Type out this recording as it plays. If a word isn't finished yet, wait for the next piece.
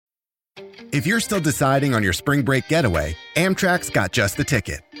If you're still deciding on your spring break getaway, Amtrak's got just the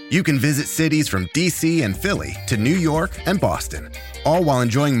ticket. You can visit cities from D.C. and Philly to New York and Boston, all while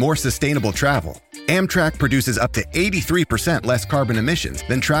enjoying more sustainable travel. Amtrak produces up to 83% less carbon emissions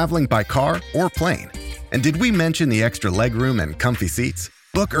than traveling by car or plane. And did we mention the extra legroom and comfy seats?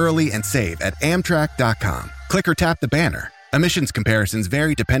 Book early and save at Amtrak.com. Click or tap the banner. Emissions comparisons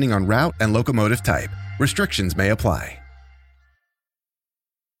vary depending on route and locomotive type. Restrictions may apply.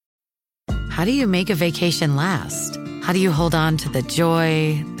 How do you make a vacation last? How do you hold on to the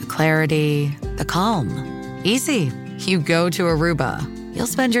joy, the clarity, the calm? Easy. You go to Aruba. You'll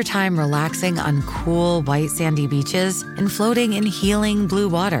spend your time relaxing on cool, white, sandy beaches and floating in healing blue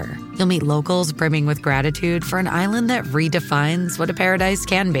water. You'll meet locals brimming with gratitude for an island that redefines what a paradise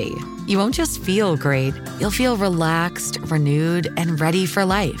can be. You won't just feel great. You'll feel relaxed, renewed, and ready for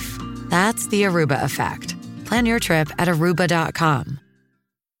life. That's the Aruba effect. Plan your trip at Aruba.com.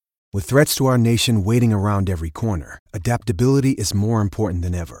 With threats to our nation waiting around every corner, adaptability is more important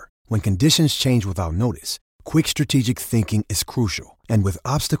than ever. When conditions change without notice, quick strategic thinking is crucial. And with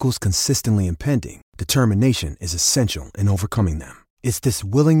obstacles consistently impending, determination is essential in overcoming them. It's this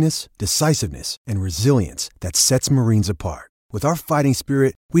willingness, decisiveness, and resilience that sets Marines apart. With our fighting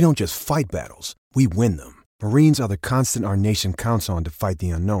spirit, we don't just fight battles, we win them. Marines are the constant our nation counts on to fight the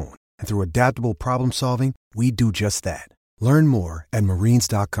unknown. And through adaptable problem solving, we do just that. Learn more at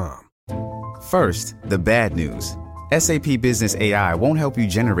marines.com. First, the bad news. SAP Business AI won't help you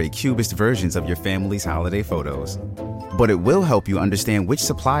generate cubist versions of your family's holiday photos. But it will help you understand which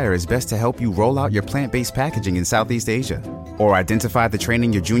supplier is best to help you roll out your plant-based packaging in Southeast Asia, or identify the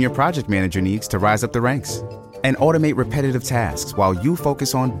training your junior project manager needs to rise up the ranks, and automate repetitive tasks while you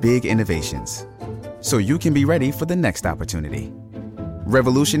focus on big innovations, so you can be ready for the next opportunity.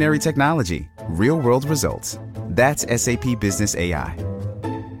 Revolutionary technology, real-world results. That's SAP Business AI.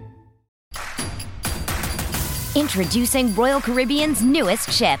 Introducing Royal Caribbean's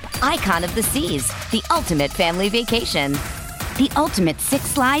newest ship, Icon of the Seas, the ultimate family vacation. The ultimate 6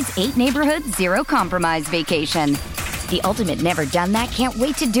 slides, 8 neighborhoods, 0 compromise vacation. The ultimate never done that, can't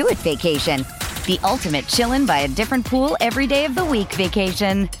wait to do it vacation. The ultimate chillin' by a different pool every day of the week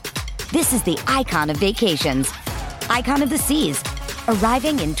vacation. This is the Icon of vacations. Icon of the Seas,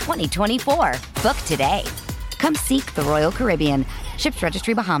 arriving in 2024. Book today. Come seek the Royal Caribbean. Ships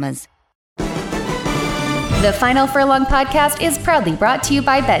Registry, Bahamas. The Final Furlong podcast is proudly brought to you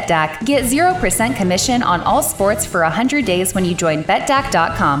by BetDAC. Get 0% commission on all sports for 100 days when you join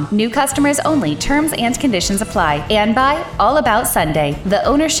BetDAC.com. New customers only. Terms and conditions apply. And by All About Sunday, the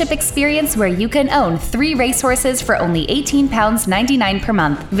ownership experience where you can own 3 racehorses for only £18.99 per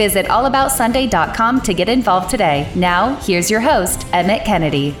month. Visit allaboutsunday.com to get involved today. Now, here's your host, Emmett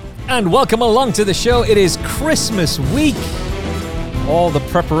Kennedy. And welcome along to the show. It is Christmas week. All the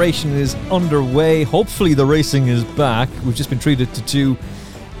preparation is underway. Hopefully the racing is back. We've just been treated to 2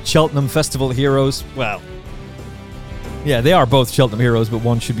 Cheltenham Festival heroes. Well, yeah, they are both Cheltenham heroes, but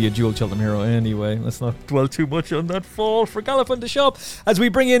one should be a dual Cheltenham hero anyway. Let's not dwell too much on that fall for Galopin to show up as we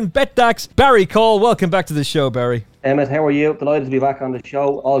bring in BetDAC's Barry Cole. Welcome back to the show, Barry. Emmett, how are you? Delighted to be back on the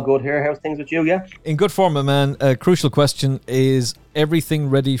show. All good here. How's things with you, yeah? In good form, my man. A crucial question, is everything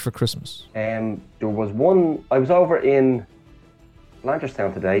ready for Christmas? There was one, I was over in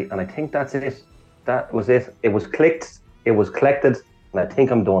Blanchardstown today, and I think that's it. That was it. It was clicked, it was collected, and I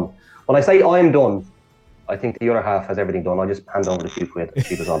think I'm done. When I say I'm done, I think the other half has everything done. I'll just hand over the few quid and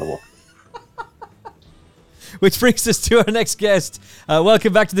keep us all the work. Which brings us to our next guest.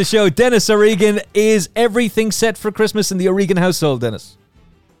 Welcome back to the show, Dennis O'Regan. Is everything set for Christmas in the O'Regan household, Dennis?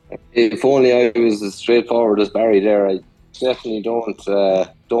 If only I was as straightforward as Barry there. I definitely don't.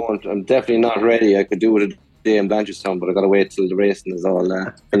 I'm definitely not ready. I could do it day in Blanchardstown, but I got to wait till the racing is all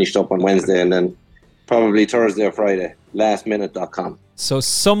finished up on Wednesday, and then probably Thursday or Friday, lastminute.com. So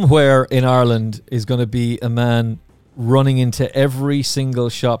somewhere in Ireland is going to be a man running into every single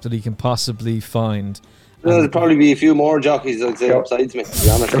shop that he can possibly find. There'll probably be a few more jockeys, I'd say, besides me, to be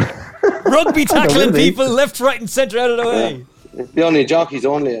honest. Rugby tackling people left, right and centre out of the way. It's the only jockeys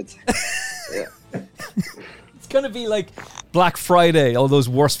only, I'd say. Yeah. It's going to be like Black Friday, all those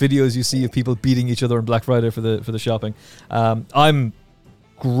worst videos you see of people beating each other on Black Friday for the shopping. I'm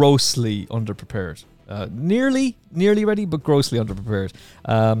grossly underprepared. Nearly ready, but grossly underprepared.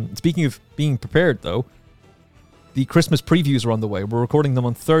 Speaking of being prepared, though, the Christmas previews are on the way. We're recording them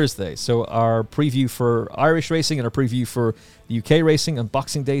on Thursday. So our preview for Irish racing and our preview for the UK racing on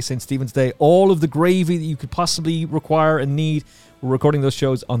Boxing Day, St. Stephen's Day, all of the gravy that you could possibly require and need. We're recording those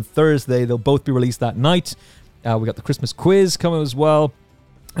shows on Thursday. They'll both be released that night. We got the Christmas quiz coming as well.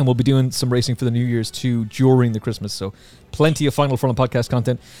 And we'll be doing some racing for the New Year's too during the Christmas. So plenty of Final Furlong podcast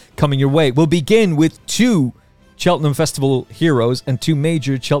content coming your way. We'll begin with 2 Cheltenham Festival heroes and 2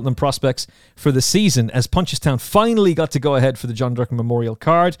 major Cheltenham prospects for the season, as Punchestown finally got to go ahead for the John Durkan Memorial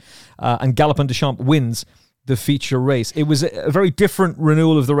Card, and Galopin Des Champs wins the feature race. It was a very different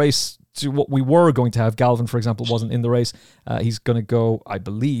renewal of the race to what we were going to have. Galvin, for example, wasn't in the race. He's going to go, I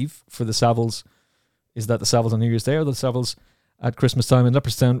believe, for the Savills. Is that the Savills on New Year's Day or the Savills at Christmas time in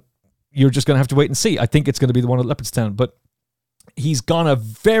Leopardstown? You're just going to have to wait and see. I think it's going to be the one at Leopardstown, but he's gone a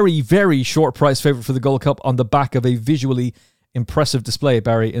very, very short price favourite for the Gold Cup on the back of a visually impressive display,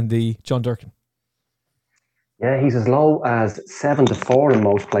 Barry, in the John Durkan. Yeah, he's as low as 7-4 in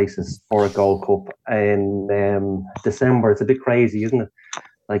most places for a Gold Cup in December. It's a bit crazy, isn't it?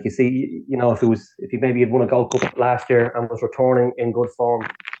 Like, you see, you know, if he maybe had won a Gold Cup last year and was returning in good form,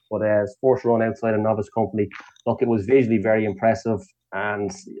 but his first run outside a novice company, look, it was visually very impressive.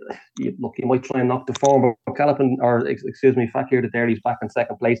 And look, he might try and knock the form, but Galopin, Fakir the Dairy's back in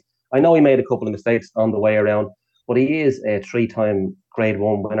second place. I know he made a couple of mistakes on the way around, but he is a 3-time Grade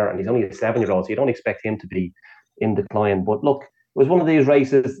 1 winner, and he's only a 7-year-old, so you don't expect him to be in decline. But look, it was one of these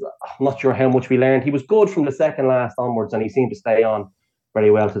races, I'm not sure how much we learned. He was good from the second last onwards, and he seemed to stay on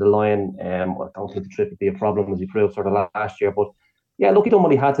very well to the line. I don't think the trip would be a problem, as he proved sort of last year. But yeah, look, he done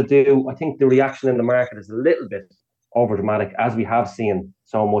what he had to do. I think the reaction in the market is a little bit over dramatic, as we have seen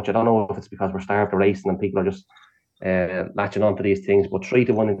so much. I don't know if it's because we're starved of racing and people are just latching on to these things, but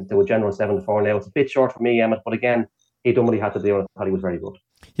 3-1 into a general 7-4 now. It's a bit short for me, Emmett, but again, he done what he had to do, and I thought he was very good.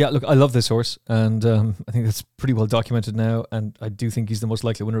 Yeah, look, I love this horse, and I think that's pretty well documented now, and I do think he's the most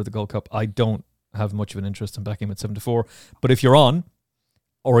likely winner of the Gold Cup. I don't have much of an interest in backing him at 7-4, but if you're on,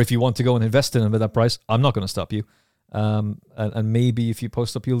 or if you want to go and invest in him at that price, I'm not going to stop you. And maybe if you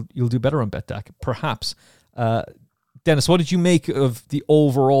post up, you'll do better on BetDAC, perhaps. Dennis, what did you make of the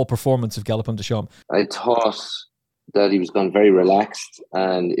overall performance of Galopin Des Champs? I thought that he was gone very relaxed,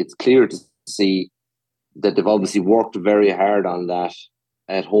 and it's clear to see that they've obviously worked very hard on that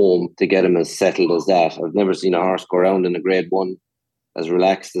at home to get him as settled as that. I've never seen a horse go around in a Grade 1 as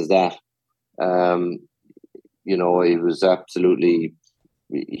relaxed as that. You know, he was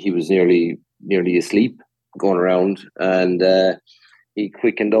nearly asleep going around, and he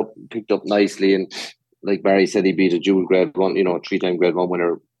quickened up, picked up nicely, and like Barry said, he beat a dual Grade 1, you know, 3-time Grade 1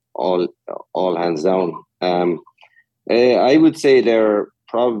 winner, all hands down. I would say they're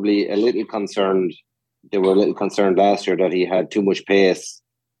probably a little concerned. They were a little concerned last year that he had too much pace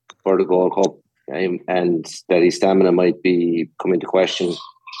for the Gold Cup, and that his stamina might be come into question.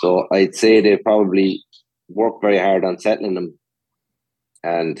 So I'd say they probably worked very hard on settling him,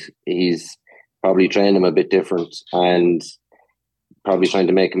 and he's probably trained him a bit different, and probably trying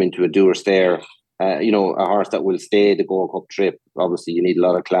to make him into a doer stayer. You know, a horse that will stay the Gold Cup trip. Obviously, you need a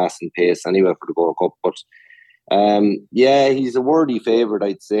lot of class and pace anyway for the Gold Cup. But yeah, he's a worthy favourite,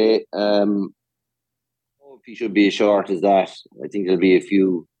 I'd say. If he should be as short as that, I think there'll be a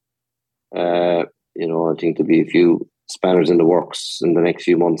few. I think there'll be a few spanners in the works in the next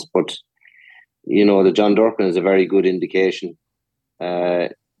few months. But you know, the John Durkan is a very good indication for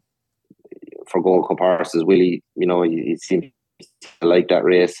Gold Cup horses. Willie, you know, he seems to like that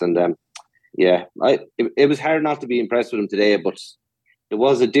race, and yeah, it was hard not to be impressed with him today, but there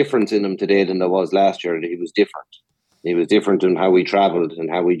was a difference in him today than there was last year. He was different. He was different in how he travelled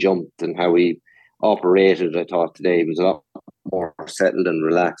and how he jumped and how he operated. I thought today he was a lot more settled and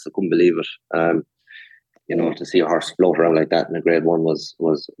relaxed. I couldn't believe it. You know, to see a horse float around like that in a Grade 1 was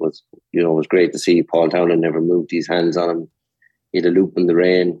great to see. Paul Townend never moved his hands on him. He had a loop in the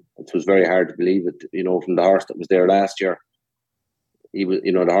rein. It was very hard to believe it, you know, from the horse that was there last year. He was,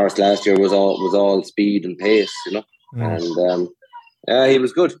 you know, the horse last year was all speed and pace, you know, and he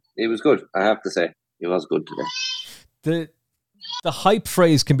was good. He was good. I have to say, he was good today. The hype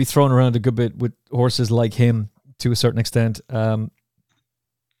phrase can be thrown around a good bit with horses like him to a certain extent, but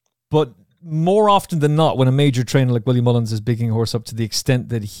more often than not, when a major trainer like Willie Mullins is bigging a horse up to the extent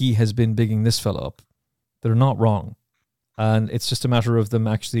that he has been bigging this fella up, they're not wrong, and it's just a matter of them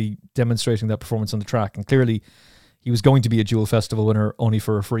actually demonstrating that performance on the track. And clearly, he was going to be a dual festival winner only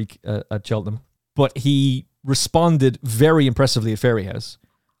for a freak at Cheltenham. But he responded very impressively at Fairyhouse.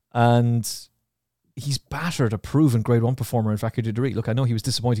 And he's battered a proven Grade 1 performer in Fakir Duduri. Look, I know he was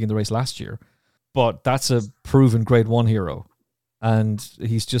disappointing in the race last year, but that's a proven Grade 1 hero. And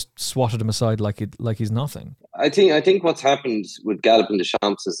he's just swatted him aside like he's nothing. I think what's happened with Galopin Des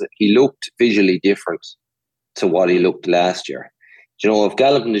Champs is that he looked visually different to what he looked last year. You know, if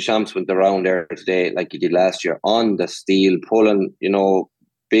Galopin Des Champs went around there today like he did last year, on the steel, pulling, you know,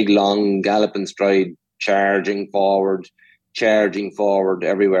 big, long galloping stride, charging forward, charging forward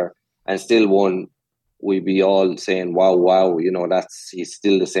everywhere, and still won. We'd be all saying, wow, he's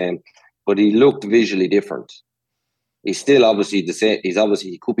still the same. But he looked visually different. He's still obviously the same.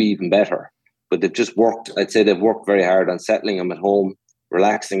 He could be even better. But they've just worked, I'd say they've worked very hard on settling him at home,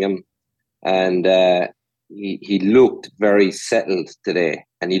 relaxing him. And he looked very settled today.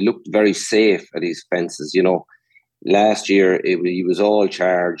 And he looked very safe at his fences. Last year, he was all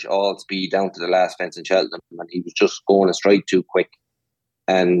charge, all speed down to the last fence in Cheltenham. And he was just going a straight too quick.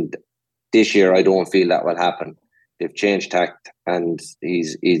 And this year, I don't feel that will happen. They've changed tact, and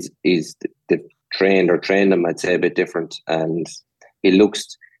they've trained him, I'd say, a bit different. And he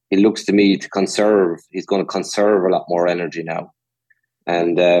looks to me to conserve. He's going to conserve a lot more energy now.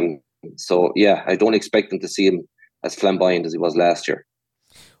 And so, yeah, I don't expect him to see him as flamboyant as he was last year.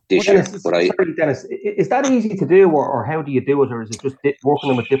 Dennis, is that easy to do, or how do you do it, or is it just working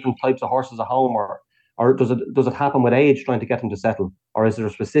them with different types of horses at home, or does it happen with age, trying to get them to settle, or is there a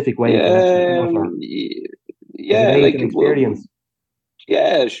specific way? Experience.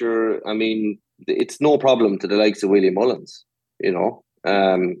 Yeah, sure. I mean, it's no problem to the likes of Willie Mullins.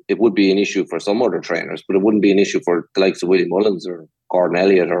 It would be an issue for some other trainers, but it wouldn't be an issue for the likes of Willie Mullins or Gordon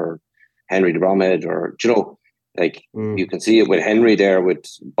Elliott or Henry de Bromhead, or you can see it with Henry there, with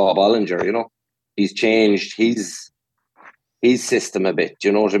Bob Ollinger. He's changed his system a bit.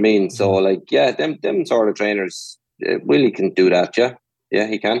 You know what I mean? So them sort of trainers, Willie can do that. Yeah,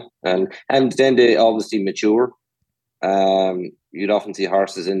 he can, and then they obviously mature. You'd often see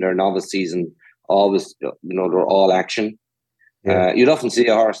horses in their novice season, always, they're all action. Yeah. You'd often see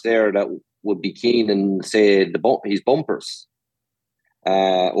a horse there that would be keen in, say, his bumpers,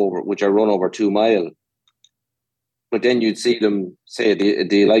 which are run over 2 mile. But then you'd see them, say,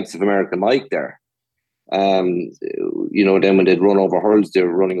 the likes of American Mike there. Then when they'd run over hurdles, they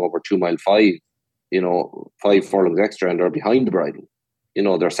were running over 2 mile 5, 5 furlongs extra, and they're behind the bridle.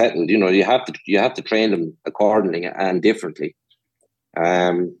 They're settled. You have to train them accordingly and differently.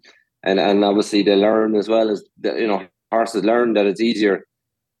 And obviously they learn as well as horses learn that it's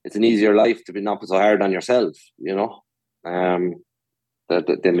an easier life to be not so hard on yourself.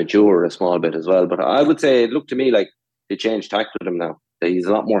 That they mature a small bit as well. But I would say it looked to me like they changed tact with him now. That he's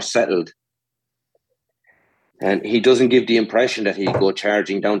a lot more settled. And he doesn't give the impression that he'd go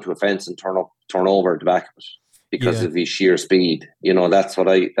charging down to a fence and turn over at the back of it because of his sheer speed. That's what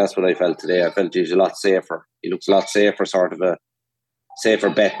I felt today. I felt he's a lot safer. He looks a lot safer, sort of a safer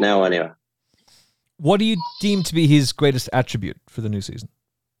bet now anyway. What do you deem to be his greatest attribute for the new season?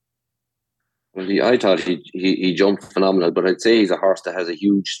 Well, I thought he jumped phenomenal, but I'd say he's a horse that has a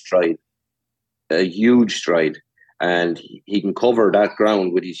huge stride, and he can cover that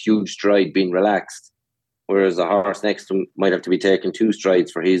ground with his huge stride being relaxed, whereas the horse next to him might have to be taking 2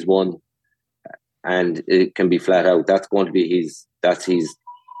 strides for his one, and it can be flat out. That's going to be that's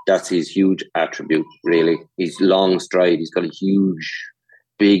his huge attribute, really. His long stride. He's got a huge,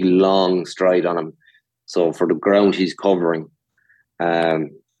 big, long stride on him. So for the ground he's covering,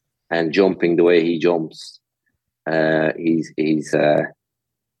 and jumping the way he jumps, he's going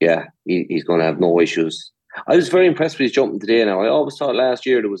to have no issues. I was very impressed with his jumping today. Now, I always thought last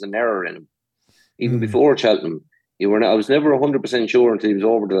year there was an error in him, even before Cheltenham. I was never 100% sure until he was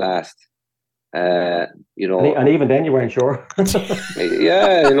over the last. And even then you weren't sure. He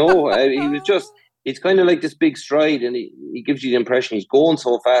was just. It's kind of like this big stride, and he gives you the impression he's going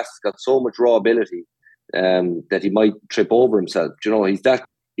so fast. He's got so much raw ability that he might trip over himself.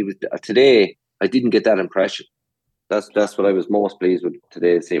 He was today. I didn't get that impression. That's what I was most pleased with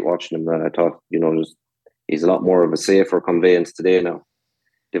today. Watching him, that I thought, he's a lot more of a safer conveyance today now.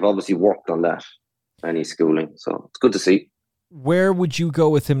 They've obviously worked on that and his schooling, so it's good to see. Where would you go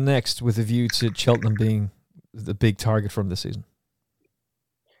with him next, with a view to Cheltenham being the big target for him this season?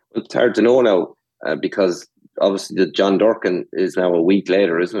 It's hard to know now because obviously the John Durkin is now a week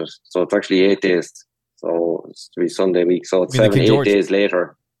later, isn't it? So it's actually 8 days. So it's to be Sunday week. So it's 7-8 days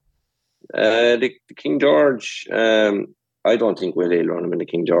later. The King George, I don't think Willie will run him in the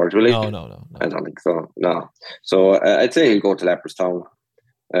King George, will he? No. I don't think so. No. So I'd say he'll go to Leopardstown.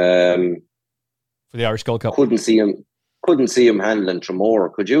 For the Irish Gold Cup. Couldn't see him handling Tremor,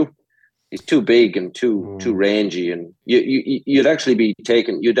 could you? He's too big and too rangy, and you'd actually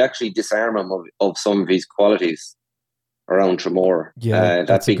disarm him of some of his qualities around Tremor. Yeah,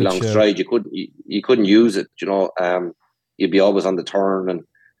 that big long stride, you couldn't use it. You'd be always on the turn, and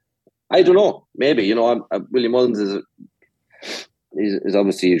I don't know. Maybe William Mullins is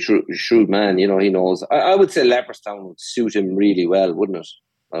obviously a shrewd man. He knows. I would say Leopardstown would suit him really well, wouldn't it?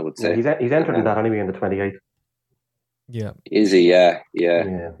 I would say he's entered in that anyway in the 28th. Yeah. Is he? Yeah.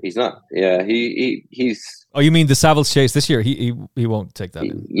 He's not. Yeah, he's. Oh, you mean the Savills chase this year? He won't take that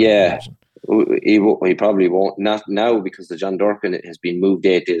in. Yeah. He probably won't. Not now, because the John Durkin has been moved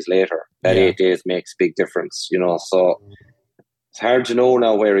 8 days later. That 8 days makes a big difference, so it's hard to know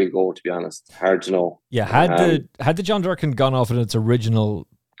now where he'll go, to be honest. Hard to know. Yeah, had the John Durkin gone off at its original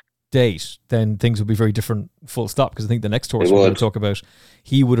date, then things would be very different, full stop, because I think the next horse we're going to talk about,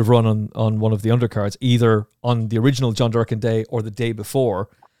 he would have run on one of the undercards, either on the original John Durkin day or the day before,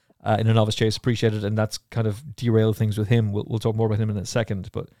 in a novice chase, appreciated, and that's kind of derailed things with him. We'll talk more about him in a second,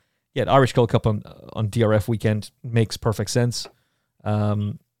 but yeah, the Irish Gold Cup on DRF weekend makes perfect sense.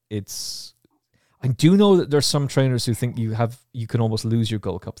 I do know that there's some trainers who think you can almost lose your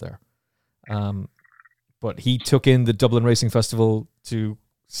Gold Cup there. But he took in the Dublin Racing Festival to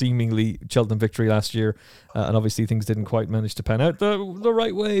seemingly Cheltenham victory last year, and obviously things didn't quite manage to pan out the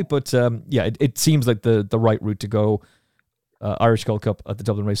right way. But it seems like the right route to go. Irish Gold Cup at the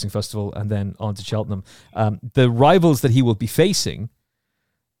Dublin Racing Festival, and then on to Cheltenham. The rivals that he will be facing,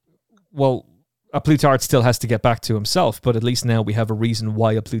 well, a Plutard still has to get back to himself, but at least now we have a reason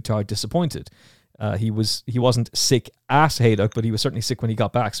why a Plutard disappointed. He wasn't sick at Haydock, but he was certainly sick when he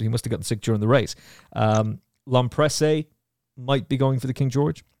got back, so he must have gotten sick during the race. L'Impresse might be going for the King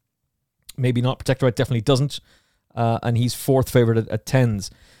George. Maybe not. Protectorate definitely doesn't. And he's fourth favourite at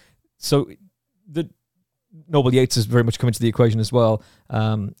tens. So the Noble Yates has very much come into the equation as well.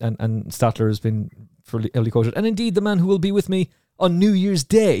 And Statler has been fairly heavily quoted. And indeed, the man who will be with me on New Year's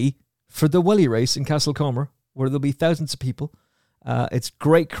Day for the Welly race in Castlecomer, where there'll be thousands of people. It's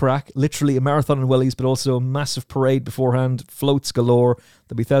great crack, literally a marathon in Wellies, but also a massive parade beforehand, floats galore.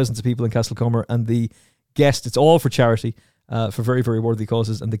 There'll be thousands of people in Castlecomer, and the guest, it's all for charity, for very, very worthy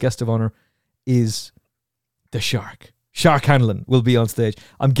causes, and the guest of honour is the Shark. Shark Hanlon will be on stage.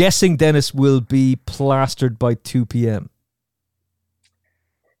 I'm guessing Dennis will be plastered by 2 p.m.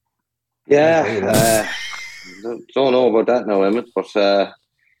 Yeah, don't know about that now, Emmett, but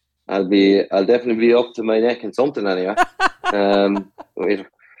I'll definitely be up to my neck in something anyway.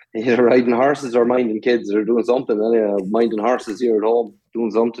 Either riding horses or minding kids or doing something anyway. Minding horses here at home,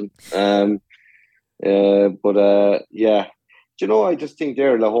 doing something. I just think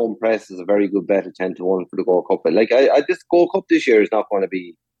there the home press is a very good bet at 10-1 for the Gold Cup. But this Gold Cup this year is not going to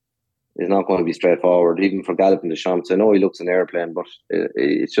be straightforward, even for Galopin the Champs. I know he looks an airplane, but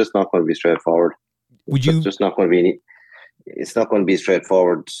it's just not going to be straightforward. It's just not going to be. It's not going to be a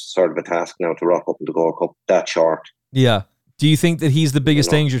straightforward sort of a task now to rock up in the Gold Cup that short. Yeah. Do you think that he's the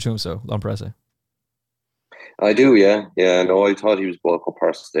biggest danger to him, so, L'Impresse? I do, yeah. Yeah, no, I thought he was Gold Cup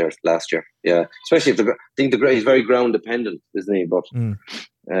horse there last year. Yeah. Especially he's very ground dependent, isn't he? But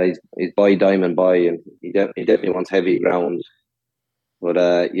he's by diamond by, and he definitely wants heavy ground. But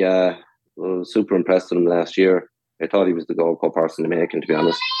I was super impressed with him last year. I thought he was the Gold Cup horse in the making, to be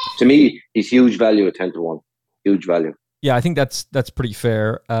honest. To me, he's huge value at 10-1. Huge value. Yeah, I think that's pretty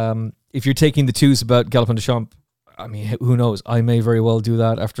fair. If you're taking the twos about Galopin de Champs, I mean, who knows? I may very well do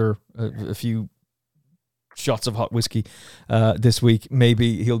that after a few shots of hot whiskey this week.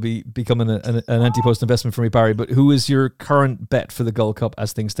 Maybe he'll be becoming an anti-post investment for me, Barry. But who is your current bet for the Gold Cup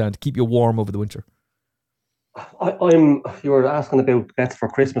as things stand to keep you warm over the winter? You were asking about bets for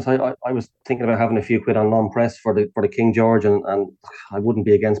Christmas. I was thinking about having a few quid on L'Impresse for the King George, and I wouldn't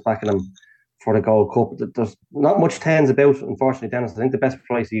be against backing him for the Gold Cup. There's not much tens about, unfortunately, Dennis. I think the best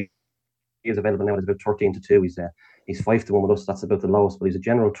price he is available now is about 13-2. He's 5-1 with us. That's about the lowest, but he's a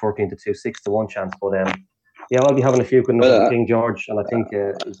general 13-2, 6-1 chance. But I'll be having a few quid on the King George, and I think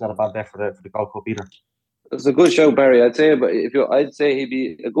he's not a bad bet for the Gold Cup either. It's a good show, Barry. I'd say he'd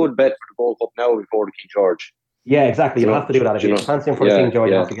be a good bet for the Gold Cup now before the King George. Yeah, exactly. You'll have to do that. If you fancy him for the King George,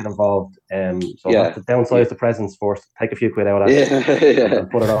 you have to get involved. So you have to downsize the presents first. Take a few quid out of that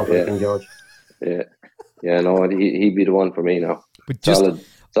and put it on for the King George. Yeah. No, he'd be the one for me now. But just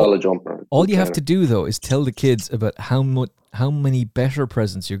solid jumper. All you have to do though is tell the kids about how many better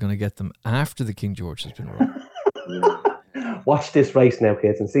presents you're going to get them after the King George has been run. Watch this race now,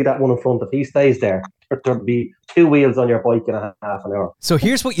 kids, and see that one in front. If he stays there, there'll be 2 wheels on your bike in a half an hour. So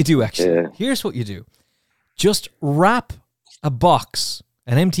here's what you do. Actually, here's what you do. Just wrap a box,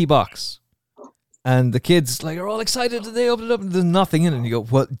 an empty box, and the kids are all excited and they open it up and there's nothing in it. And you go,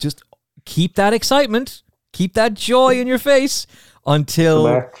 well, just keep that excitement, keep that joy in your face until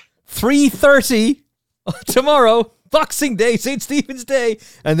 3:30 tomorrow, Boxing Day, St. Stephen's Day,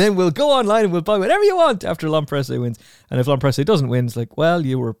 and then we'll go online and we'll buy whatever you want after L'Impresse wins. And if L'Impresse doesn't win, it's like, well,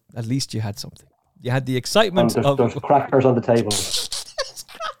 at least you had something. You had the excitement there's crackers on the table.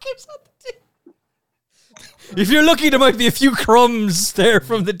 If you're lucky, there might be a few crumbs there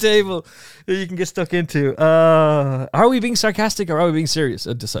from the table that you can get stuck into. Are we being sarcastic or are we being serious?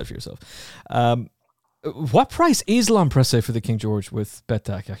 Decide for yourself. What price is L'Imprese for the King George with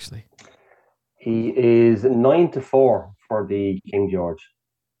BetDAC, actually? He is 9-4 for the King George.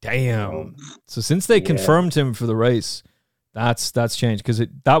 Damn. So since they confirmed him for the race, that's changed, because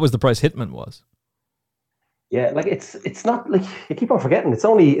that was the price Hitman was. Yeah, like it's not like, you keep on forgetting. It's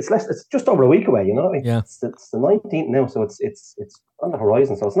just over a week away. You know what I mean? Yeah. It's the 19th now, so it's on the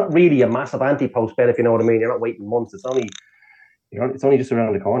horizon. So it's not really a massive anti-post bet, if you know what I mean. You're not waiting months. It's only just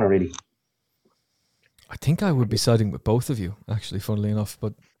around the corner, really. I think I would be siding with both of you, actually, funnily enough,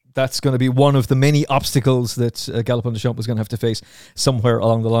 but that's going to be one of the many obstacles that Galopin Deschamps was going to have to face somewhere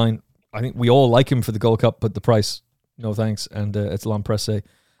along the line. I think we all like him for the Gold Cup, but the price, no thanks. And it's L'Imprese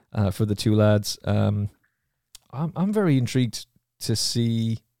for the two lads. I'm very intrigued to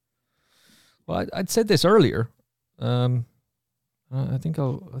see. Well, I'd said this earlier. I think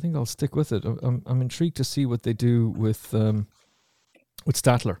I'll stick with it. I'm intrigued to see what they do with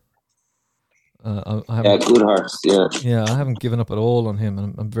Statler. Good horse. Yeah, I haven't given up at all on him,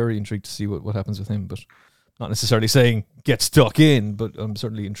 and I'm very intrigued to see what happens with him. But not necessarily saying get stuck in, but I'm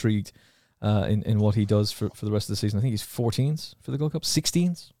certainly intrigued in what he does for the rest of the season. I think he's 14s for the Gold Cup,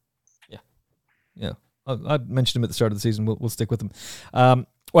 16s. Yeah. I mentioned him at the start of the season. We'll stick with him.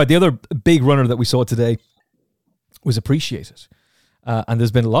 Right, the other big runner that we saw today was Appreciated, and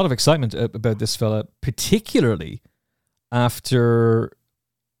there's been a lot of excitement about this fella, particularly after.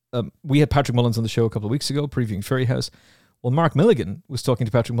 We had Patrick Mullins on the show a couple of weeks ago, previewing Fairy House. Well, Mark Milligan was talking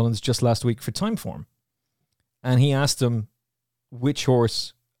to Patrick Mullins just last week for Timeform, and he asked him which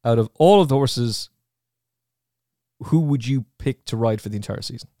horse out of all of the horses, who would you pick to ride for the entire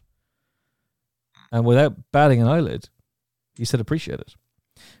season? And without batting an eyelid, he said Appreciated,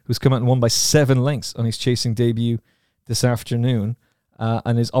 who's come out and won by 7 lengths on his chasing debut this afternoon.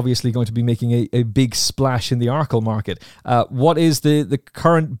 And is obviously going to be making a big splash in the Arkle market. What is the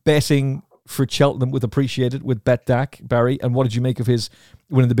current betting for Cheltenham with Appreciated, with BetDAC, Barry? And what did you make of his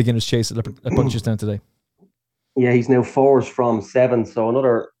winning the beginner's chase at Punchestown today? Yeah, he's now 4s from 7, so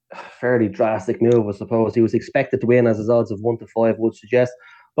another fairly drastic move, I suppose. He was expected to win, as his odds of 1-5 would suggest.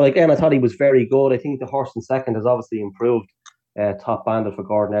 But again, I thought he was very good. I think the horse in second has obviously improved. Top banded for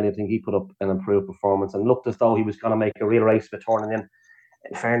Gordon Elliott. I think he put up an improved performance and looked as though he was going to make a real race of it, turning in.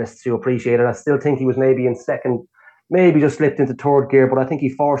 In fairness to Appreciated, I still think he was maybe in second, maybe just slipped into third gear, but I think he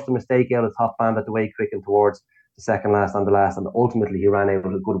forced a mistake out of top band at the way quickened towards the second last and the last, and ultimately he ran out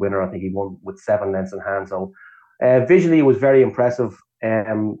with a good winner. I think he won with 7 lengths in hand. So visually it was very impressive.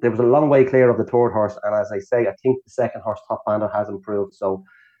 There was a long way clear of the third horse, and as I say, I think the second horse, Top Bandit, has improved. So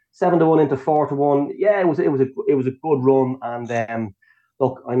 7-1 into 4-1. Yeah, it was a good run, and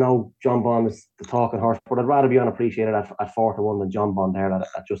look, I know John Bond is the talking horse, but I'd rather be Unappreciated at 4-1 than John Bond there at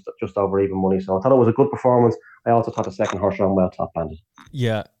just over even money. So I thought it was a good performance. I also thought the second horse ran well, Top Bandit.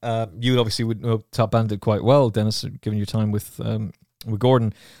 Yeah, you obviously would know Top Bandit quite well, Dennis, given your time with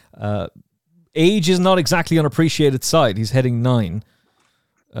Gordon. Age is not exactly on Appreciated's side. He's heading 9.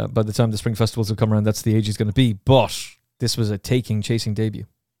 By the time the spring festivals have come around, that's the age he's going to be. But this was a chasing debut.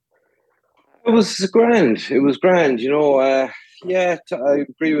 It was grand. You know, yeah, I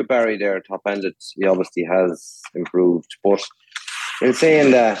agree with Barry there. Top Bandit, he obviously has improved. But in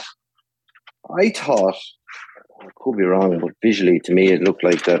saying that, I thought, I could be wrong, but visually to me it looked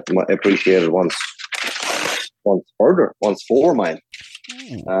like that Appreciated once 4 mile.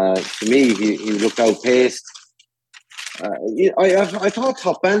 To me, he looked outpaced. I thought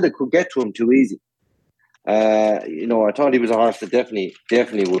Top Bandit could get to him too easy. You know, I thought he was a horse that definitely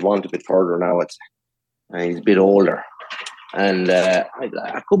would want a bit further now. He's a bit older. And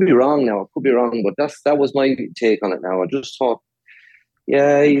I could be wrong now. But that was my take on it now. I just thought,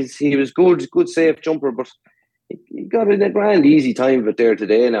 yeah, he was good safe jumper, but he got in a grand easy time of it there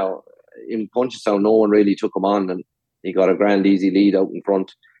today now. In Punchestown, no one really took him on, and he got a grand easy lead out in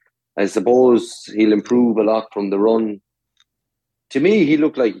front. I suppose he'll improve a lot from the run. To me, he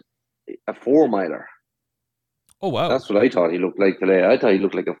looked like a 4-miler. Oh, wow. That's what I thought he looked like today. I thought he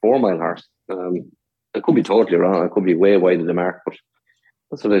looked like a 4-mile horse. I could be totally wrong. I could be way wide of the mark, but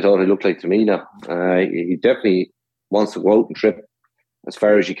that's what I thought he looked like to me now. He definitely wants to go out and trip as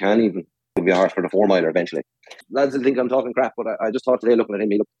far as you can, even. He'll be a horse for the 4-miler eventually. Lads will think I'm talking crap, but I just thought today, looking at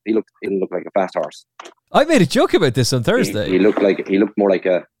him, he didn't look like a fast horse. I made a joke about this on Thursday. He looked more like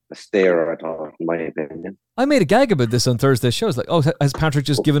a starer, I thought, in my opinion. I made a gag about this on Thursday's show. I was like, oh, has Patrick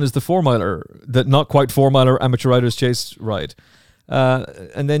just given us the 4-miler, that not quite 4-miler amateur riders chase ride?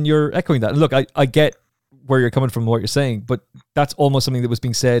 And then you're echoing that. And look, I get where you're coming from, what you're saying, but that's almost something that was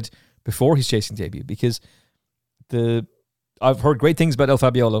being said before his chasing debut, because I've heard great things about El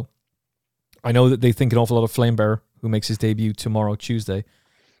Fabiolo. I know that they think an awful lot of Flame Bearer, who makes his debut tomorrow, Tuesday,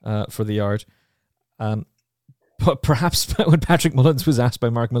 for the yard. But perhaps when Patrick Mullins was asked by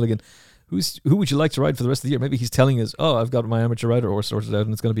Mark Milligan, who would you like to ride for the rest of the year? Maybe he's telling us, I've got my amateur rider horse sorted out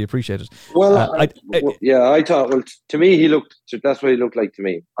and it's going to be appreciated. Well, I thought, to me, that's what he looked like to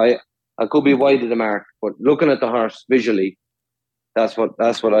me. I could be wide of the mark, but looking at the horse visually, that's what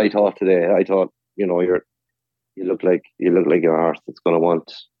I thought today. I thought, you look like a horse that's going to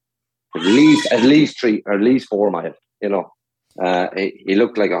want at least 3 or at least 4 miles. He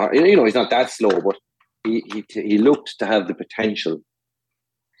looked like a horse. He's not that slow, but he looked to have the potential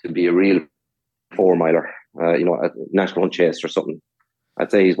to be a real 4-miler. A national hunt chaser or something.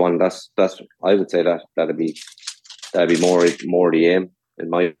 I'd say he's one. That's. I would say that'd be more the aim in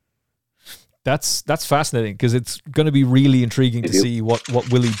my. That's fascinating because it's going to be really intriguing to see what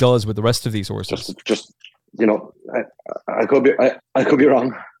Willie does with the rest of these horses. Just I could be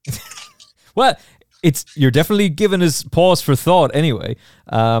wrong. Well, you're definitely giving us pause for thought anyway.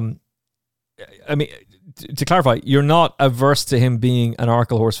 I mean, to clarify, you're not averse to him being an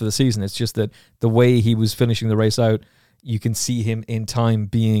Arkle horse for the season. It's just that the way he was finishing the race out, you can see him in time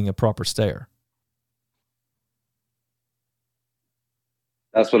being a proper stayer.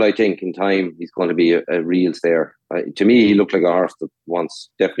 That's what I think. In time, he's going to be a real stayer. To me, he looked like a horse that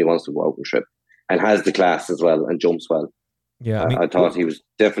definitely wants to go out and trip, and has the class as well, and jumps well. Yeah, I thought he was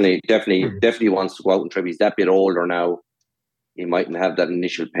definitely wants to go out and trip. He's that bit older now. He mightn't have that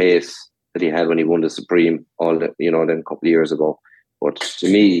initial pace that he had when he won the Supreme then a couple of years ago. But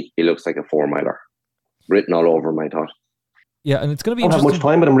to me, he looks like a 4-miler, written all over him, I thought. Yeah, and it's going to be don't interesting. have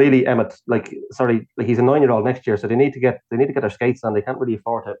much time with him, really, Emmett. He's a 9-year-old next year, so they need to get their skates on. They can't really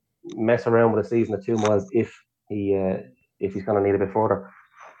afford to mess around with a season of 2 miles if he's going to need a bit further.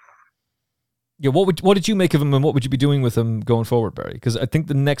 Yeah, what did you make of him, and what would you be doing with him going forward, Barry? Because I think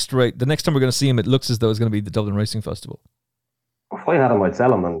the next time we're going to see him, it looks as though it's going to be the Dublin Racing Festival. If I had him, I'd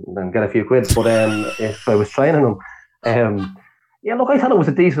sell him and get a few quids. But if I was training him, I thought it was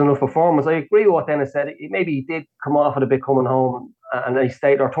a decent enough performance. I agree with what Dennis said. He did come off it a bit coming home, and he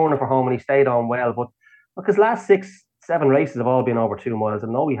stayed, or turning for home, and he stayed on well. But look, his last 6-7 races have all been over 2 miles,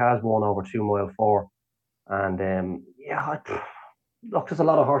 and he has won over 2 mile 4. And look, there's a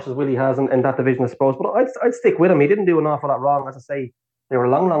lot of horses Willie has in that division, I suppose. But I'd stick with him. He didn't do an awful lot wrong. As I say, they were a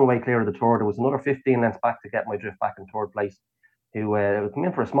long, long way clear of the Tour. There was another 15 lengths back to get my drift back in 3rd place, who came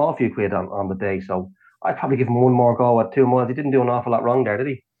in for a small few quid on the day. So I'd probably give him one more go at 2 miles. He didn't do an awful lot wrong there, did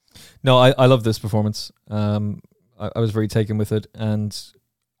he? No, I love this performance. I was very taken with it, and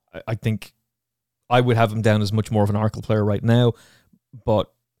I think I would have him down as much more of an Arkle player right now.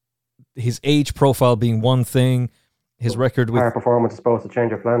 But his age profile being one thing, his record with higher performance is supposed to change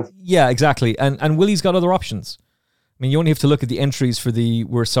your plans. Yeah, exactly. And Willie's got other options. I mean, you only have to look at the entries for the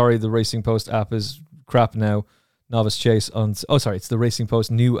Racing Post app is crap now. Novice Chase it's the Racing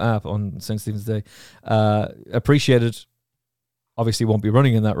Post new app on St. Stephen's Day. Appreciated. Obviously won't be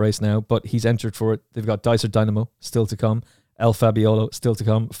running in that race now, but he's entered for it. They've got Dicer Dynamo still to come. El Fabiolo still to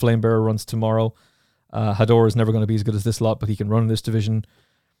come. Flame Bearer runs tomorrow. Hador is never going to be as good as this lot, but he can run in this division.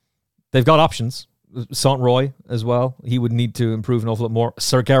 They've got options. Saint Roy as well. He would need to improve an awful lot more.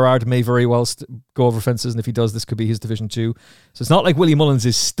 Sir Gerard may very well go over fences, and if he does, this could be his division too. So it's not like Willie Mullins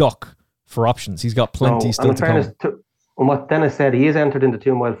is stuck for options. He's got plenty still to come. On what Dennis said, he is entered into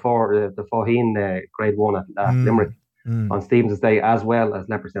 2 mile 4, the Faugheen Grade 1 at Limerick on Stevens' Day, as well as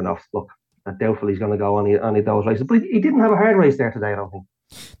Leopardstown. Look, doubtful he's going to go on any of those races. But he didn't have a hard race there today, I don't think.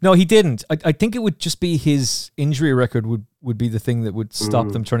 No, he didn't. I think it would just be his injury record would be the thing that would stop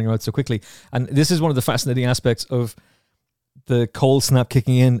them turning around so quickly. And this is one of the fascinating aspects of the cold snap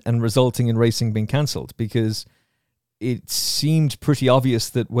kicking in and resulting in racing being cancelled, because it seemed pretty obvious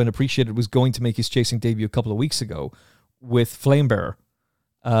that when Appreciated was going to make his chasing debut a couple of weeks ago with Flame Bearer,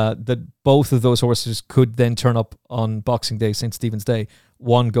 that both of those horses could then turn up on Boxing Day, St. Stephen's Day.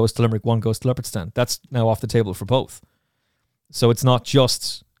 One goes to Limerick, one goes to Leopardstown. That's now off the table for both. So it's not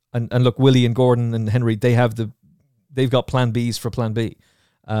just, and look, Willie and Gordon and Henry, they've got plan Bs for plan B.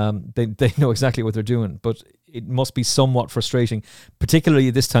 They know exactly what they're doing, but it must be somewhat frustrating,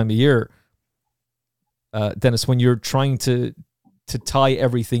 particularly this time of year, Dennis, when you're trying to tie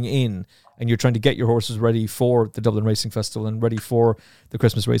everything in and you're trying to get your horses ready for the Dublin Racing Festival and ready for the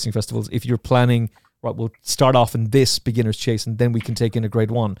Christmas Racing Festivals. If you're planning, right, we'll start off in this beginner's chase and then we can take in a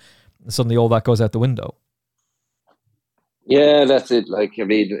Grade 1, and suddenly all that goes out the window. Yeah, that's it. Like, I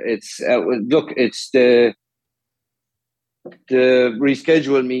mean, it's it's the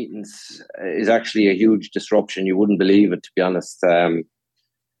reschedule meetings is actually a huge disruption. You wouldn't believe it, to be honest.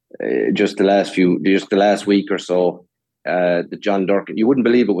 just the last week or so. The John Durkin, you wouldn't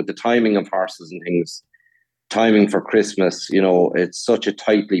believe it with the timing of horses and things. Timing for Christmas, it's such a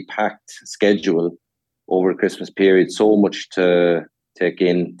tightly packed schedule over the Christmas period. So much to take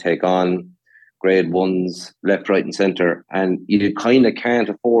on, grade ones, left, right, and centre, and you kind of can't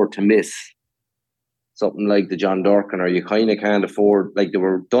afford to miss something like the John Durkin, or you kind of can't afford, like they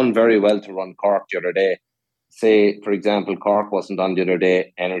were done very well to run Cork the other day. Say, for example, Cork wasn't on the other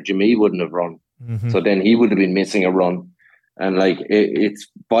day, Energy Me wouldn't have run. Mm-hmm. So then he would have been missing a run. And like it's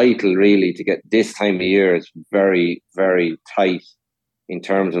vital really to get this time of year. It's very, very tight in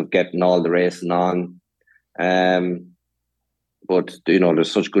terms of getting all the racing on. But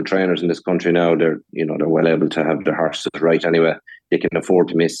there's such good trainers in this country now. They're well able to have their horses right anyway. They can afford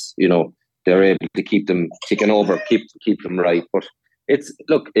to miss. They're able to keep them ticking over, keep them right. But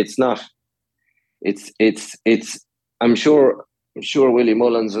it's not. I'm sure Willie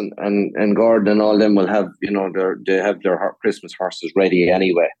Mullins and Gordon and all them will have, they have their Christmas horses ready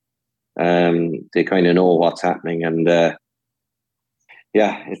anyway. They kind of know what's happening, and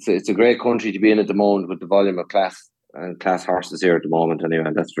it's a great country to be in at the moment with the volume of class horses here at the moment.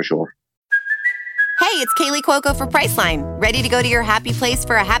 Anyway, that's for sure. Hey, it's Kaylee Cuoco for Priceline. Ready to go to your happy place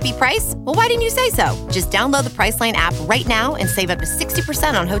for a happy price? Well, why didn't you say so? Just download the Priceline app right now and save up to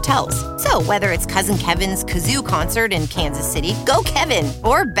 60% on hotels. So whether it's Cousin Kevin's Kazoo Concert in Kansas City, go Kevin,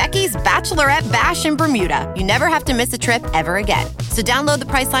 or Becky's Bachelorette Bash in Bermuda, you never have to miss a trip ever again. So download the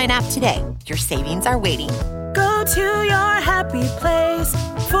Priceline app today. Your savings are waiting. Go to your happy place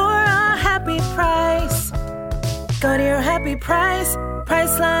for a happy price. Go to your happy price,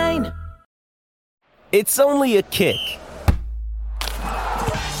 Priceline. It's only a kick,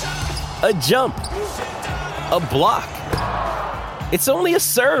 a jump, a block. It's only a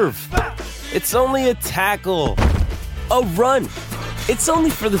serve. It's only a tackle, a run. It's only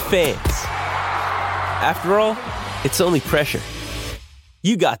for the fans. After all, it's only pressure.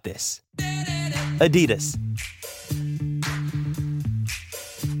 You got this. Adidas.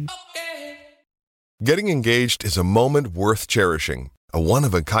 Getting engaged is a moment worth cherishing. A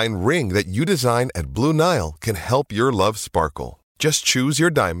one-of-a-kind ring that you design at Blue Nile can help your love sparkle. Just choose your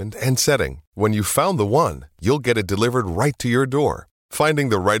diamond and setting. When you've found the one, you'll get it delivered right to your door. Finding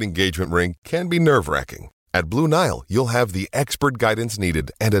the right engagement ring can be nerve-wracking. At Blue Nile, you'll have the expert guidance needed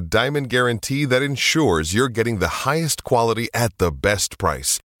and a diamond guarantee that ensures you're getting the highest quality at the best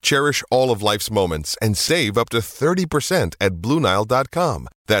price. Cherish all of life's moments and save up to 30% at BlueNile.com.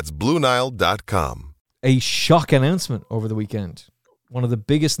 That's BlueNile.com. A shock announcement over the weekend. One of the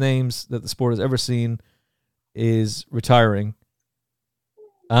biggest names that the sport has ever seen is retiring.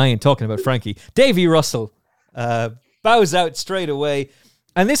 I ain't talking about Frankie. Davy Russell bows out straight away.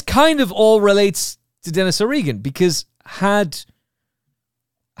 And this kind of all relates to Dennis O'Regan, because had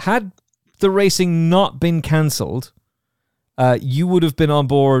the racing not been cancelled, you would have been on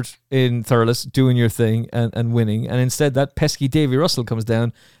board in Thurles doing your thing and winning. And instead, that pesky Davy Russell comes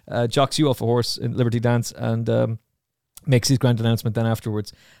down, jocks you off a horse in Liberty Dance, and makes his grand announcement then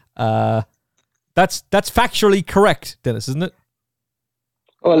afterwards. That's factually correct, Dennis, isn't it?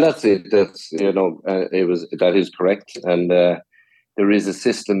 Well, that's it. That is correct. And there is a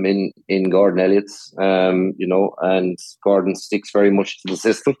system in Gordon Elliott's, and Gordon sticks very much to the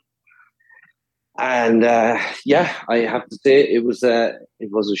system. And I have to say it was a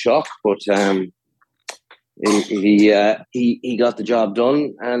shock, but he got the job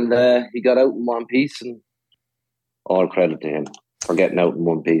done, and he got out in one piece, and all credit to him for getting out in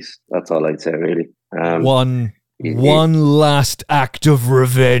one piece. That's all I'd say, really. One last act of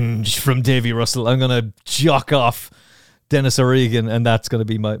revenge from Davy Russell. I'm going to jock off Dennis O'Regan, and that's going to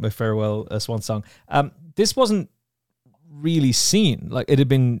be my farewell swan song. This wasn't really seen. Like, it had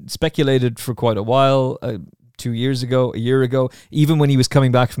been speculated for quite a while, 2 years ago, a year ago, even when he was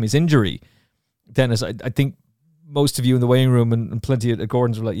coming back from his injury. Dennis, I think most of you in the weighing room and plenty at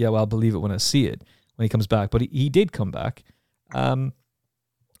Gordon's were like, yeah, well, I'll believe it when I see it, when he comes back. But he did come back.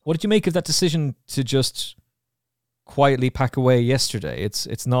 What did you make of that decision to just quietly pack away yesterday?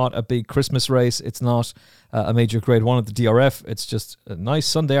 It's not a big Christmas race. It's not a major grade one at the DRF. It's just a nice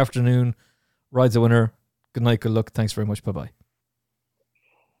Sunday afternoon, rides a winner. Good night, good luck. Thanks very much. Bye-bye.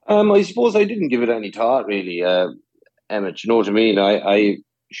 I suppose I didn't give it any thought, really, Emmett. You know what I mean? I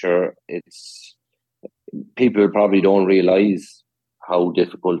sure it's people probably don't realise how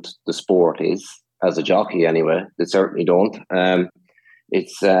difficult the sport is as a jockey. Anyway, they certainly don't.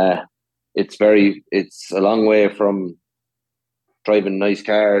 It's a long way from driving nice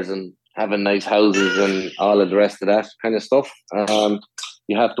cars and having nice houses and all of the rest of that kind of stuff.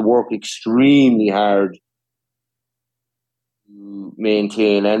 You have to work extremely hard to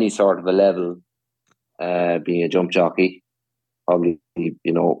maintain any sort of a level, being a jump jockey, probably,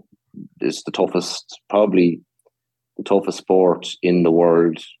 it's probably the toughest sport in the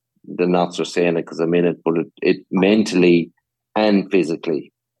world. The Knots are saying it because I'm in it, but it mentally and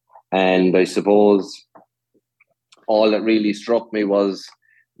physically. And I suppose all that really struck me was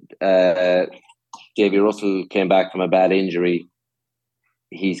Davy Russell came back from a bad injury.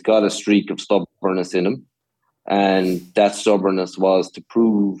 He's got a streak of stubbornness in him, and that stubbornness was to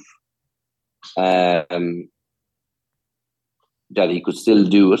prove that he could still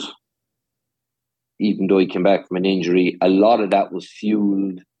do it, even though he came back from an injury. A lot of that was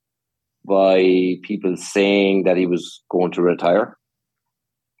fueled by people saying that he was going to retire.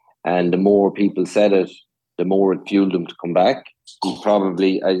 And the more people said it, the more it fueled him to come back. He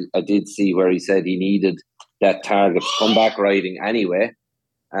probably, I did see where he said he needed that target comeback riding anyway,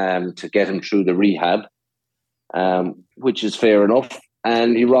 to get him through the rehab, which is fair enough.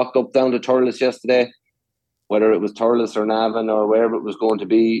 And he rocked up down to Thurles yesterday. Whether it was Thurles or Navan or wherever it was going to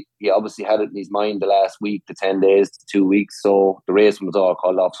be, he obviously had it in his mind the last week, the 10 days, the 2 weeks. So the race was all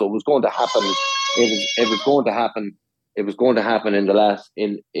called off. So it was going to happen. It was going to happen. It was going to happen in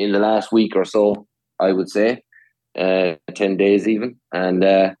the last week or so, I would say, 10 days even. And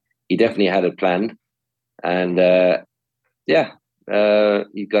he definitely had it planned. And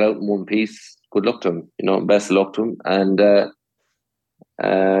he got out in one piece. Good luck to him. Best of luck to him. And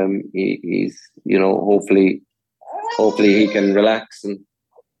he's hopefully he can relax and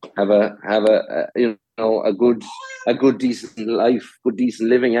have a good decent life, good decent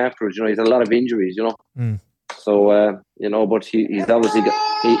living afterwards. He's had a lot of injuries. So but he's obviously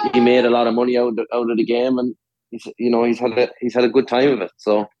he made a lot of money out of the game, and he's had a good time of it.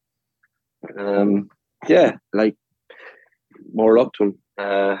 So more luck to him.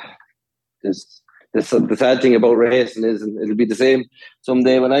 The sad thing about racing is, and it'll be the same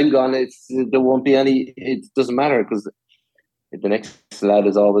someday when I'm gone, there won't be any. It doesn't matter, because the next lad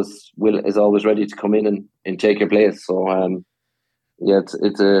is always ready to come in and take your place. So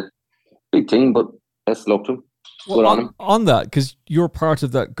it's a big thing, but best luck to him. Well, on that, because you're part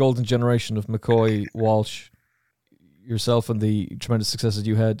of that golden generation of McCoy, Walsh, yourself, and the tremendous successes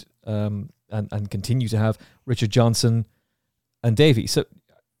you had and continue to have, Richard Johnson and Davy. So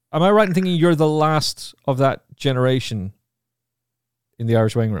am I right in thinking you're the last of that generation in the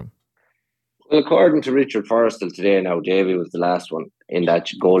Irish weighing room? Well, according to Richard Forrestal today, now Davy was the last one in that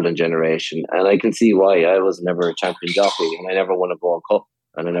golden generation, and I can see why. I was never a champion jockey, and I never won a World Cup,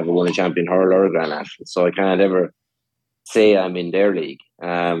 and I never won a champion hurl or a Grand National, so I can't ever say I'm in their league.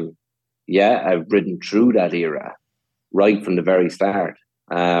 I've ridden through that era right from the very start,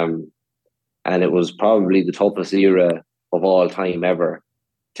 and it was probably the toughest era of all time ever,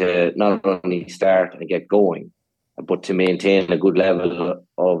 to not only start and get going, but to maintain a good level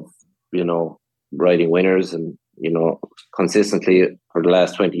of, riding winners and, consistently for the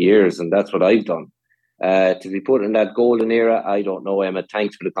last 20 years. And that's what I've done. To be put in that golden era, I don't know, Emma.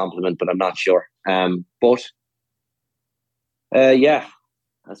 Thanks for the compliment, but I'm not sure. I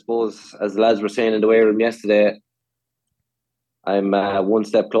suppose, as the lads were saying in the weigh room yesterday, I'm one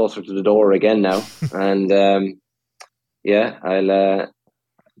step closer to the door again now. And I'm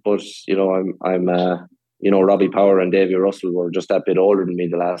Robbie Power and Davy Russell were just that bit older than me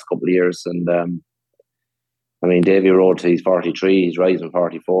the last couple of years. And Davy rode till he's 43, he's rising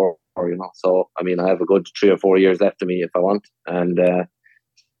 44, so I have a good 3 or 4 years left of me if I want. And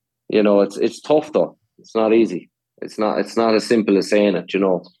it's tough though. It's not easy. It's not as simple as saying it,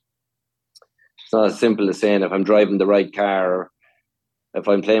 It's not as simple as saying if I'm driving the right car, or if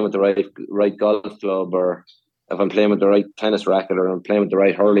I'm playing with the right golf club, or if I'm playing with the right tennis racket, or I'm playing with the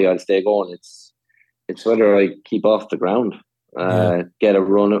right hurley, I'll stay going. It's whether I keep off the ground, get a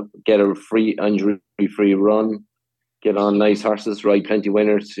run, get a injury-free run, get on nice horses, ride plenty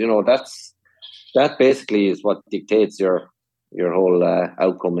winners. That basically is what dictates your whole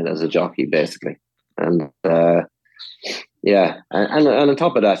outcome as a jockey, basically. And and on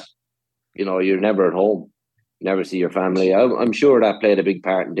top of that, you're never at home. You never see your family. I'm sure that played a big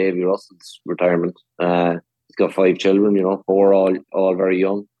part in Davy Russell's retirement. He's got 5 children, 4 all very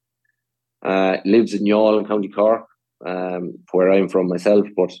young. Lives in Youghal in County Cork, where I'm from myself.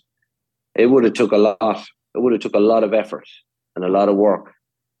 But it would have took a lot. It would have took a lot of effort and a lot of work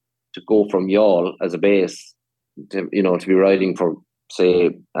to go from Youghal as a base to be riding for,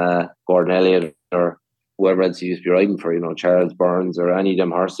 say, Gordon Elliott or whoever else he used to be riding for. Charles Burns or any of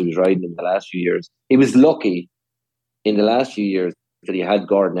them horses he was riding in the last few years. He was lucky in the last few years that he had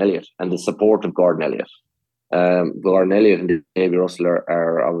Gordon Elliott and the support of Gordon Elliott. Gordon Elliott and Davy Russell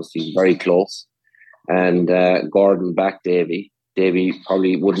are obviously very close. and Gordon backed Davy. Davy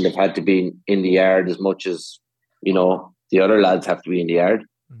probably wouldn't have had to be in the yard as much as, the other lads have to be in the yard.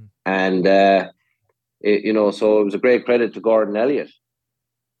 Mm-hmm. And, so it was a great credit to Gordon Elliott,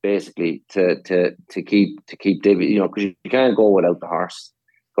 basically, to keep Davy, because you can't go without the horse.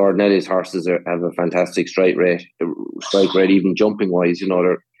 Gordon Elliott's horses have a fantastic strike rate, even jumping wise, you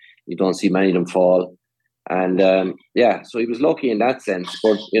don't see many of them fall. And so he was lucky in that sense.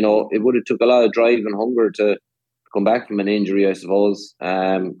 But, it would have took a lot of drive and hunger to come back from an injury, I suppose.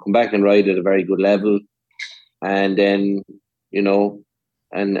 Come back and ride at a very good level. And then,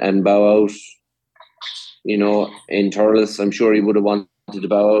 and bow out, in Thurles. I'm sure he would have wanted to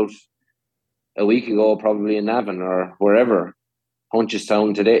bow out a week ago, probably in Navan or wherever.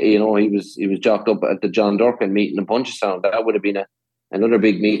 Punchestown today, he was jocked up at the John Durkin meeting in Punchestown. That would have been another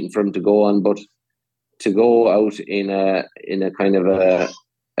big meeting for him to go on, but to go out in a kind of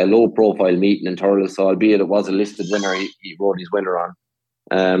a low profile meeting in Thurles, so albeit it was a listed winner, he rode his winner on.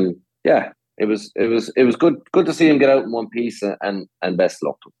 It was good to see him get out in one piece, and best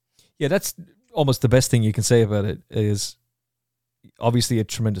luck to him. Yeah, that's almost the best thing you can say about it. Is obviously a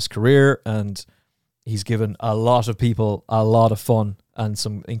tremendous career, and he's given a lot of people a lot of fun and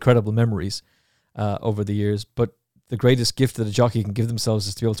some incredible memories over the years. But the greatest gift that a jockey can give themselves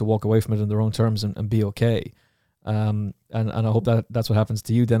is to be able to walk away from it on their own terms and be okay. And I hope that's what happens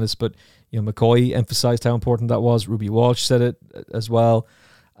to you, Dennis. But McCoy emphasised how important that was. Ruby Walsh said it as well.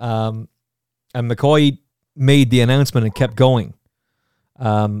 And McCoy made the announcement and kept going.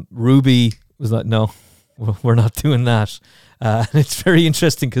 Ruby was like, no, we're not doing that. And it's very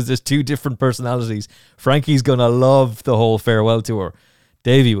interesting because there's two different personalities. Frankie's going to love the whole farewell tour.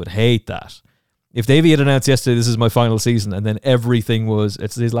 Davey would hate that. If Davey had announced yesterday, this is my final season, and then everything was,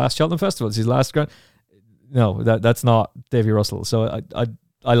 it's his last Cheltenham Festival, it's his last grand. No, that's not Davey Russell. So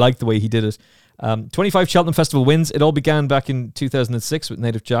I like the way he did it. 25 Cheltenham Festival wins. It all began back in 2006 with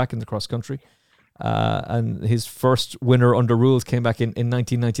Native Jack in the cross country. And his first winner under rules came back in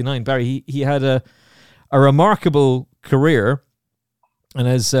 1999. Barry, he had a remarkable career, and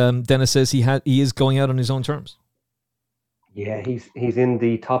as Dennis says, he is going out on his own terms. Yeah, he's in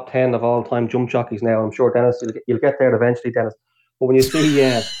the top 10 of all time jump jockeys now. I'm sure, Dennis, you'll get there eventually, Dennis. But when you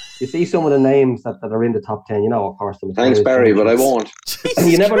see some of the names that are in the top 10, of course. Thanks, Barry, but I won't.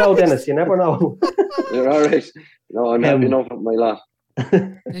 You never know, Dennis. You never know. You're all right. No, I'm happy enough with my lot.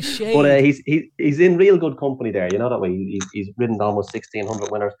 But he's in real good company there. You know that way. He's ridden almost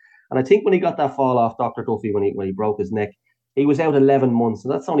 1,600 winners. And I think when he got that fall off Dr. Duffy, when he broke his neck, he was out 11 months,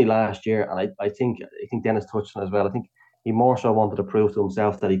 and that's only last year. And I think Dennis touched on it as well. I think he more so wanted to prove to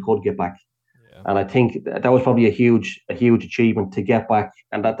himself that he could get back. Yeah. And I think that was probably a huge achievement to get back.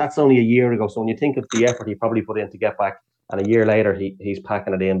 And that's only a year ago. So when you think of the effort he probably put in to get back, and a year later he's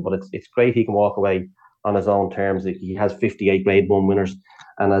packing it in. But it's great he can walk away on his own terms. He has 58 Grade 1 winners,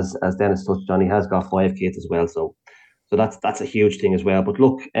 and as Dennis touched on, he has got 5 kids as well. So that's a huge thing as well. But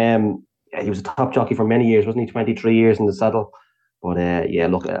look, he was a top jockey for many years, wasn't he? 23 years in the saddle. But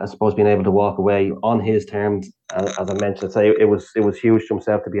look, I suppose being able to walk away on his terms, as I mentioned, it was huge to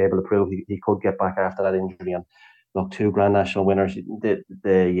himself to be able to prove he could get back after that injury. And look, 2 Grand National winners.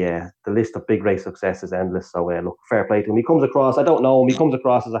 The list of big race success is endless. So look, fair play to him. He comes across, I don't know him, he comes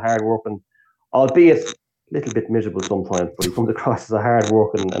across as a hard working, albeit a little bit miserable sometimes, but he comes across as a hard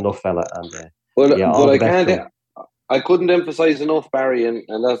working enough fella. And but I couldn't emphasise enough, Barry, and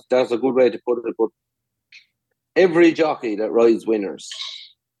that's a good way to put it. But every jockey that rides winners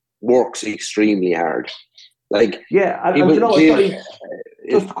works extremely hard. Like, yeah, and you know, it's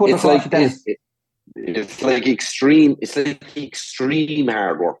like extreme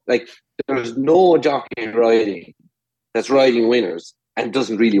hard work. Like, there's no jockey riding that's riding winners and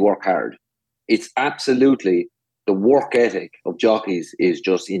doesn't really work hard. It's absolutely, the work ethic of jockeys is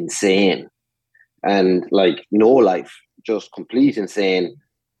just insane, and like no life, just complete insane.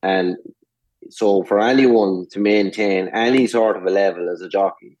 And so for anyone to maintain any sort of a level as a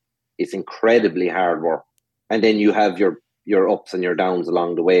jockey, it's incredibly hard work. And then you have your ups and your downs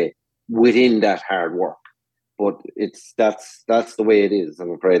along the way within that hard work. But that's the way it is.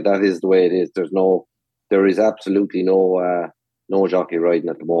 I'm afraid that is the way it is. There is absolutely no jockey riding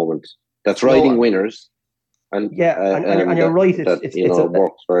at the moment that's riding winners. And and you're right. It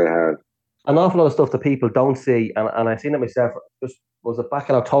works very hard. An awful lot of stuff that people don't see, and I've seen it myself. Was it back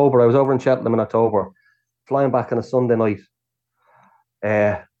in October? I was over in Cheltenham in October, flying back on a Sunday night.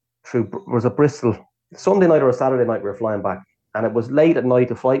 Was it Bristol? Sunday night or a Saturday night we were flying back, and it was late at night.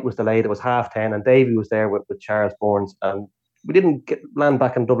 The flight was delayed. It was 10:30, and Davey was there with Charles Burns, and we didn't land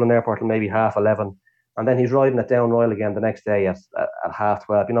back in Dublin Airport till maybe 11:30. and then he's riding it down Royal again the next day at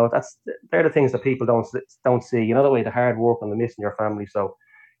 12:30. You know, they're the things that people don't see. You know, the way the hard work and the missing your family. So,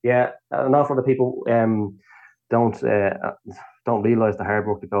 yeah, an awful lot of people don't realise the hard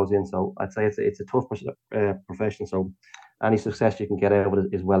work that goes in. So I'd say it's a tough profession. So any success you can get out of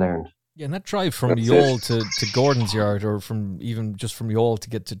it is well earned. Yeah, and that drive from Youghal to Gordon's Yard, or from Youghal to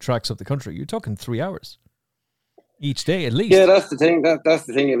get to tracks up the country, you're talking 3 hours each day at least. Yeah, that's the thing. That's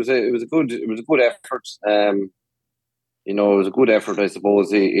the thing. It was a good effort. You know, it was a good effort. I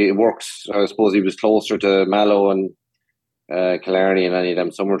suppose it works. I suppose he was closer to Mallow and Killarney and any of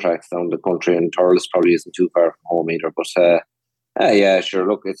them summer tracks down the country, and Thurles probably isn't too far from home either. But yeah, sure.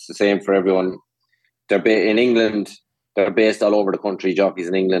 Look, it's the same for everyone. In England. They're based all over the country, jockeys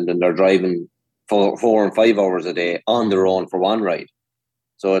in England, and they're driving 4 and 5 hours a day on their own for one ride.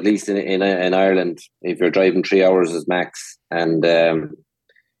 So at least in Ireland, if you're driving 3 hours is max, and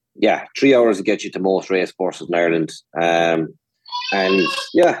 3 hours will get you to most race courses in Ireland. And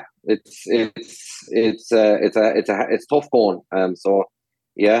yeah, it's tough going. So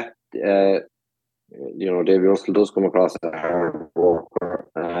yeah, you know, Davy Russell does come across as a hard worker.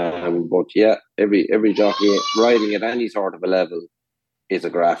 But yeah, every jockey riding at any sort of a level is a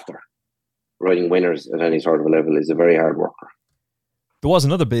grafter. Riding winners at any sort of a level is a very hard worker. There was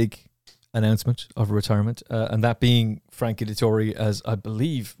another big announcement of retirement, and that being Frankie Dettori, as I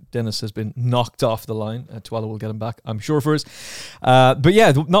believe Dennis has been knocked off the line. Tuala will get him back, I'm sure, for us. But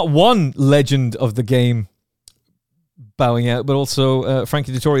yeah, not one legend of the game bowing out, but also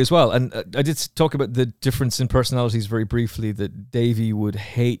Frankie Dettori as well. And I did talk about the difference in personalities very briefly, that Davy would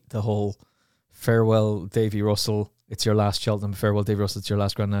hate the whole farewell Davy Russell, it's your last Cheltenham, farewell Davy Russell, it's your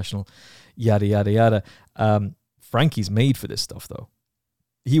last Grand National, yada yada yada. Frankie's made for this stuff though.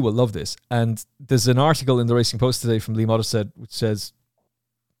 He will love this. And there's an article in the Racing Post today from Lee Modestad which says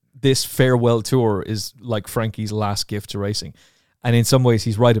this farewell tour is like Frankie's last gift to racing. And in some ways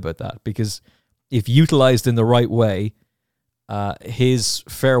he's right about that, because if utilised in the right way, his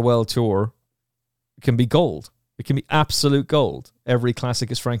farewell tour can be gold. It can be absolute gold. Every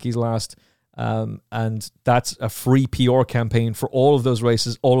classic is Frankie's last. And that's a free PR campaign for all of those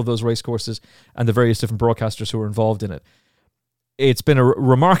races, all of those race courses, and the various different broadcasters who are involved in it. It's been a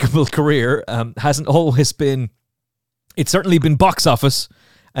remarkable career. Hasn't always been... It's certainly been box office,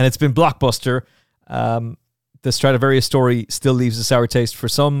 and it's been blockbuster. The Stradivarius story still leaves a sour taste for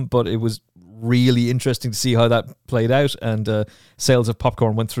some, but it was really interesting to see how that played out, and sales of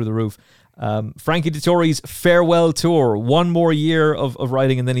popcorn went through the roof. Frankie Dettori's farewell tour, one more year of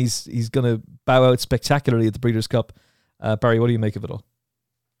riding, and then he's going to bow out spectacularly at the Breeders' Cup. Barry, what do you make of it all?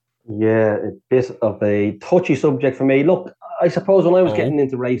 Yeah, a bit of a touchy subject for me. Look, I suppose when I was getting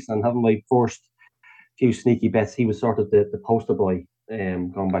into racing and having my first few sneaky bets, he was sort of the poster boy,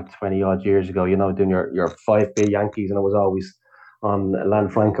 going back 20 odd years ago, you know, doing your 5B Yankees, and I was always on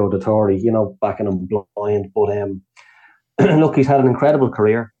Lanfranco Dettori, you know, backing him blind. But look, he's had an incredible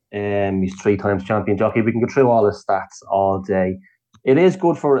career. He's 3 times champion jockey. We can go through all his stats all day. It is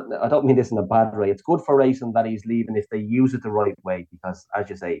good for, I don't mean this in a bad way, it's good for racing that he's leaving if they use it the right way, because as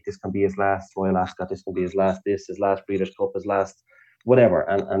you say, this can be his last Royal Ascot, this can be his last Breeders' Cup, his last whatever,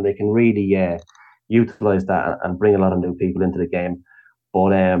 and they can really utilise that and bring a lot of new people into the game.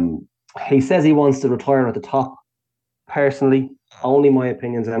 But he says he wants to retire at the top. Personally, only my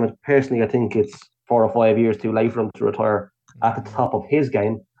opinions, Emmett. Personally, I think it's 4 or 5 years too late for him to retire at the top of his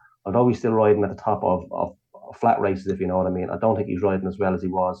game, although he's still riding at the top of flat races, if you know what I mean. I don't think he's riding as well as he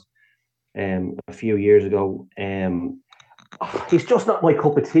was a few years ago. He's just not my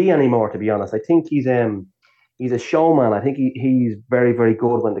cup of tea anymore, to be honest. I think he's a showman. I think he's very, very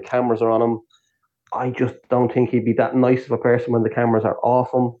good when the cameras are on him. I just don't think he'd be that nice of a person when the cameras are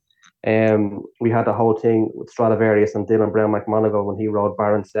off him. We had the whole thing with Stradivarius and Dylan Brown McMonagle when he rode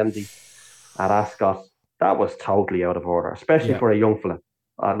Baron 70 at Ascot. That was totally out of order, especially for a young fella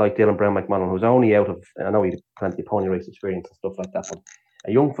like Dylan Brown McMonagle, who's only out of, I know he had plenty of pony race experience and stuff like that, but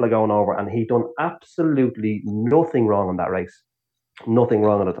a young fella going over, and he done absolutely nothing wrong in that race. Nothing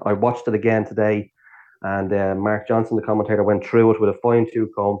wrong in it. I watched it again today, and Mark Johnson, the commentator, went through it with a fine-tooth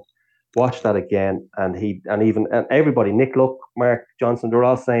comb. Watched that again, and everybody, Nick Luck, Mark Johnson, they're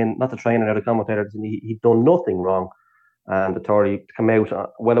all saying, not the trainer or the commentator, he'd done nothing wrong. And the Tory came out,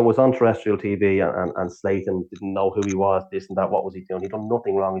 well, it was on terrestrial TV, and Slayton didn't know who he was, this and that, what was he doing? He'd done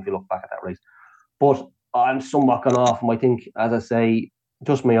nothing wrong if you look back at that race. But I'm somewhat gone off him. I think, as I say,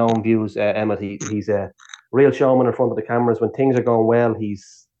 just my own views, Emmett, he's a real showman in front of the cameras. When things are going well,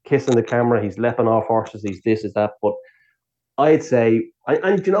 he's kissing the camera, he's leaping off horses, he's this, is that. But I'd say,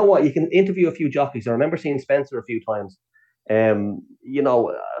 and you know what, you can interview a few jockeys. I remember seeing Spencer a few times. You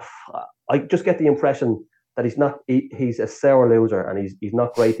know, I just get the impression that he's a sour loser, and he's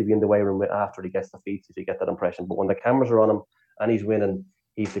not great to be in the weight room with after he gets defeats, if you get that impression. But when the cameras are on him and he's winning,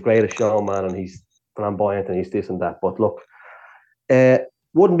 he's the greatest showman, and he's flamboyant, and he's this and that. But look,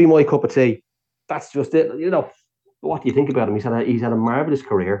 wouldn't be my cup of tea. That's just it. What do you think about him? He's had a marvellous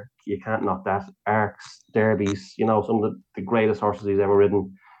career. You can't knock that. Arcs, derbies, some of the greatest horses he's ever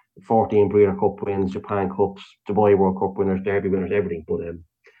ridden. 14 Breeder Cup wins, Japan Cups, Dubai World Cup winners, Derby winners, everything. But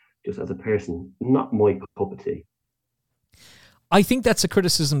just as a person, not my cup of tea. I think that's a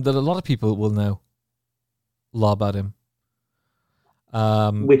criticism that a lot of people will now lob at him.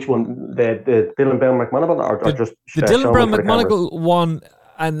 Which one? The Dylan Brown McMonagle, or just the Dylan Brown McMonagle one,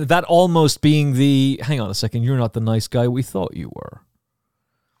 and that almost being hang on a second, you're not the nice guy we thought you were.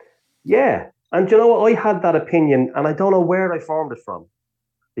 Yeah, and you know what? I had that opinion, and I don't know where I formed it from.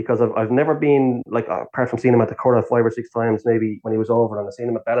 Because I've never been, like, apart from seeing him at the Curragh 5 or 6 times, maybe when he was over, and I've seen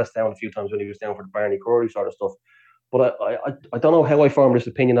him at Bellastown a few times when he was down for the Barney Curry sort of stuff. But I don't know how I formed this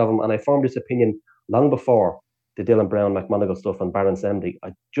opinion of him, and I formed this opinion long before the Dylan Brown McMonagle stuff and Baron Semdi.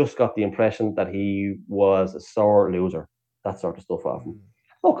 I just got the impression that he was a sore loser, that sort of stuff off him.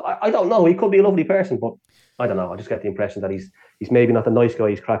 Look, I don't know. He could be a lovely person, but I don't know. I just get the impression that he's maybe not the nice guy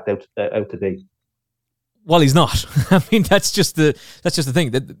he's cracked out to be. Well, he's not. I mean, that's just the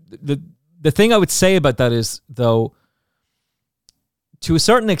thing. The thing I would say about that is, though, to a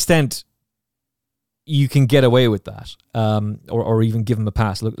certain extent, you can get away with that, or even give him a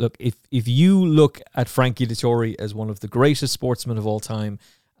pass. Look. If you look at Frankie Dettori as one of the greatest sportsmen of all time,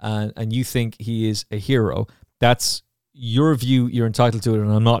 and you think he is a hero, that's your view. You're entitled to it,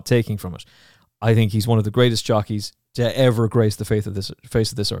 and I'm not taking from it. I think he's one of the greatest jockeys to ever grace the face of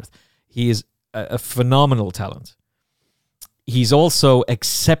this earth. He is a phenomenal talent. He's also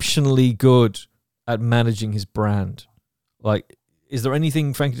exceptionally good at managing his brand. Like, is there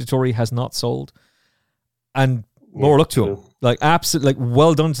anything Frankie Dettori has not sold? And more luck to him. Like, absolutely, like,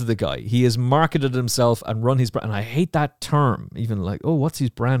 well done to the guy. He has marketed himself and run his brand. And I hate that term, even like, oh, what's his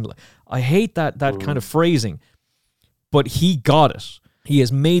brand like? I hate that kind of phrasing. But he got it. He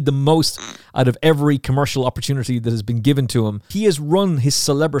has made the most out of every commercial opportunity that has been given to him. He has run his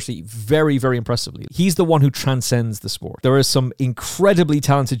celebrity very, very impressively. He's the one who transcends the sport. There are some incredibly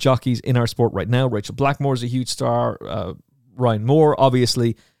talented jockeys in our sport right now. Rachel Blackmore's a huge star. Ryan Moore,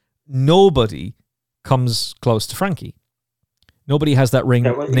 obviously. Nobody comes close to Frankie. Nobody has that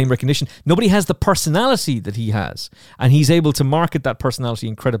name recognition. Nobody has the personality that he has. And he's able to market that personality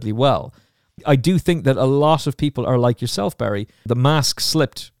incredibly well. I do think that a lot of people are like yourself, Barry. The mask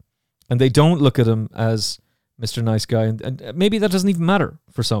slipped, and they don't look at him as Mr. Nice Guy, and maybe that doesn't even matter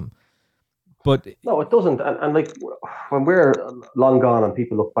for some. But no, it doesn't. And like, when we're long gone and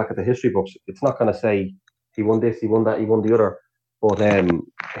people look back at the history books, it's not going to say he won this, he won that, he won the other, but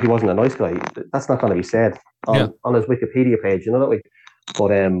he wasn't a nice guy. That's not going to be said on his Wikipedia page, you know that way.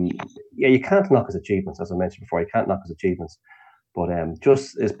 But you can't knock his achievements, as I mentioned before. You can't knock his achievements. But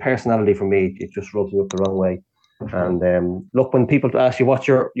just his personality, for me, it just rubs me up the wrong way. And look, when people ask you what's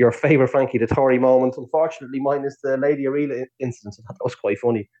your favourite Frankie Dettori moment, unfortunately mine is the Lady Arela incident. That was quite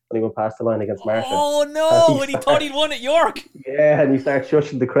funny when he went past the line against Marsha. Oh no, when he thought he'd won at York. Yeah, and he started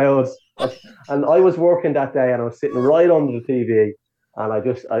shushing the crowds. And I was working that day, and I was sitting right under the TV,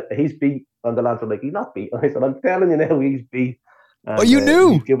 and he's beat, and the lads were like, he's not beat. And I said, I'm telling you now, he's beat. And, you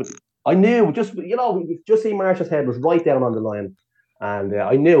knew? I knew, just see Marsha's head was right down on the line. And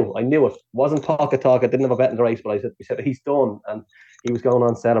I knew it. Wasn't talk. I didn't have a bet in the race, but I said he's done. And he was going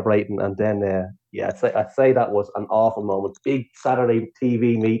on celebrating. And then, I'd say that was an awful moment. Big Saturday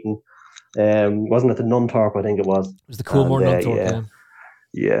TV meeting. Wasn't it the Nunthorpe, I think it was. It was the Coolmore Nunthorpe,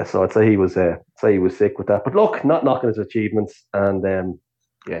 yeah, so I'd say he was sick with that. But look, not knocking his achievements. And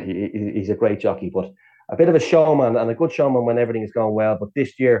he's a great jockey, but a bit of a showman, and a good showman when everything is going well. But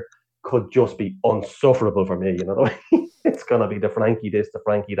this year could just be unsufferable for me, you know. It's going to be the Frankie this, the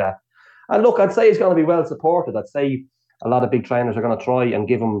Frankie that. And look, I'd say he's going to be well supported. I'd say a lot of big trainers are going to try and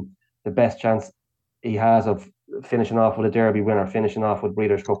give him the best chance he has of finishing off with a Derby winner, finishing off with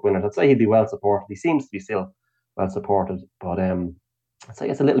Breeders' Cup winners. I'd say he'd be well supported. He seems to be still well supported. But I'd say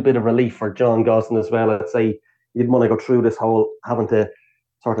it's a little bit of relief for John Gosling as well. I'd say he didn't want to go through this whole having to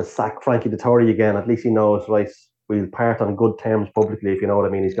sort of sack Frankie Dettori again. At least he knows, right, we'll part on good terms publicly, if you know what I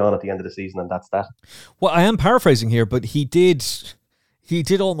mean. He's gone at the end of the season, and that's that. Well, I am paraphrasing here, but he did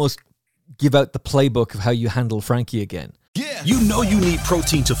almost give out the playbook of how you handle Frankie again. Yeah. You know you need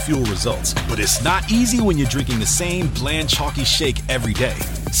protein to fuel results, but it's not easy when you're drinking the same bland, chalky shake every day.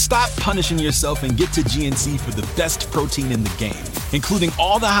 Stop punishing yourself and get to GNC for the best protein in the game, including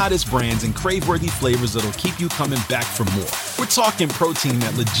all the hottest brands and crave-worthy flavors that'll keep you coming back for more. We're talking protein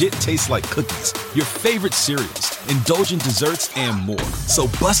that legit tastes like cookies, your favorite cereals, indulgent desserts, and more. So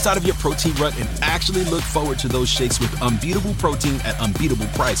bust out of your protein rut and actually look forward to those shakes with unbeatable protein at unbeatable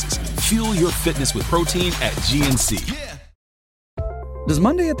prices. Fuel your fitness with protein at GNC. Does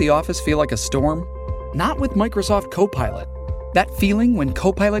Monday at the office feel like a storm? Not with Microsoft Copilot. That feeling when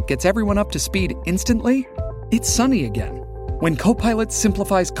Copilot gets everyone up to speed instantly? It's sunny again. When Copilot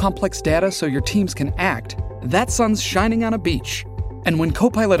simplifies complex data so your teams can act, that sun's shining on a beach. And when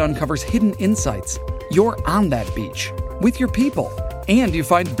Copilot uncovers hidden insights, you're on that beach with your people, and you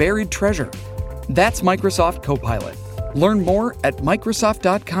find buried treasure. That's Microsoft Copilot. Learn more at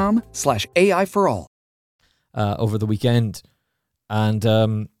Microsoft.com/AI for all. Over the weekend.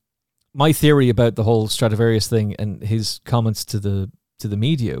 And my theory about the whole Stradivarius thing and his comments to the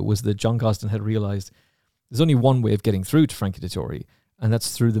media was that John Gosden had realised there's only one way of getting through to Frankie Dettori, and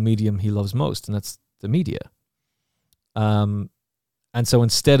that's through the medium he loves most, and that's the media. And so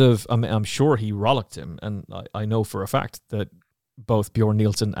instead of, I'm sure he rollicked him, and I know for a fact that both Bjorn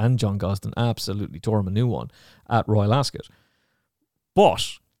Nielsen and John Gosden absolutely tore him a new one at Royal Ascot.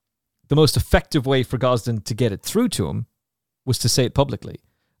 But the most effective way for Gosden to get it through to him was to say it publicly.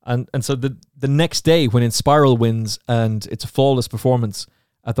 And so the next day when Inspiral wins and it's a flawless performance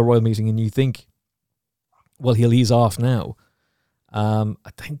at the Royal meeting and you think, well, he'll ease off now. I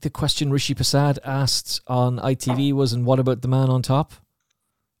think the question Rishi Prasad asked on ITV was, and what about the man on top?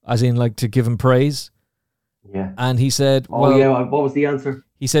 As in, like, to give him praise. Yeah. And he said, what was the answer?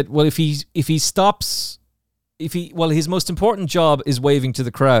 He said, well, if he stops, his most important job is waving to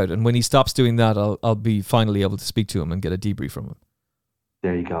the crowd, and when he stops doing that, I'll be finally able to speak to him and get a debrief from him.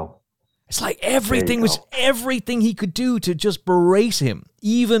 There you go. It's like everything he could do to just berate him,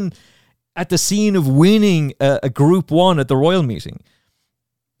 even at the scene of winning a Group 1 at the Royal meeting.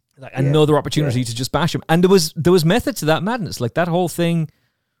 Like another opportunity to just bash him. And there was method to that madness. Like, that whole thing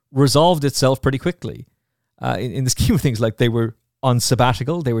resolved itself pretty quickly. In the scheme of things, like, they were on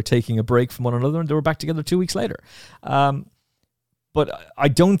sabbatical, they were taking a break from one another, and they were back together 2 weeks later. But I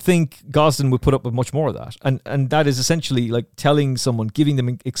don't think Gosden would put up with much more of that. And that is essentially like telling someone, giving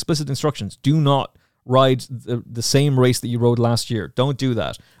them explicit instructions, do not ride the same race that you rode last year. Don't do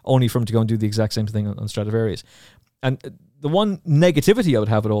that, only for him to go and do the exact same thing on Stradivarius. And the one negativity I would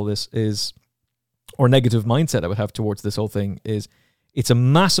have at all this is, or negative mindset I would have towards this whole thing is, it's a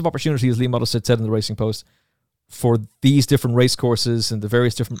massive opportunity, as Lee Modestad said in the Racing Post, for these different race courses and the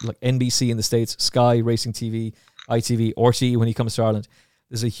various different, like NBC in the States, Sky, Racing TV, ITV, RTE when he comes to Ireland.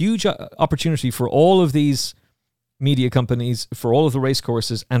 There's a huge opportunity for all of these media companies, for all of the race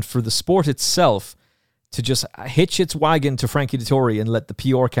courses, and for the sport itself to just hitch its wagon to Frankie Dettori and let the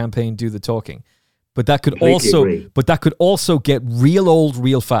PR campaign do the talking. But that could also get real old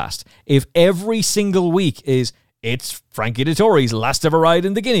real fast. If every single week it's Frankie Dettori's last ever ride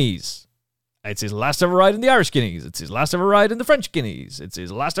in the Guineas. It's his last ever ride in the Irish Guineas. It's his last ever ride in the French Guineas. It's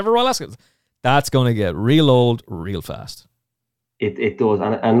his last ever Royal Ascot. That's going to get real old real fast. It does.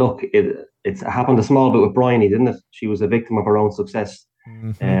 And look, it's happened a small bit with Bryony, didn't it? She was a victim of her own success,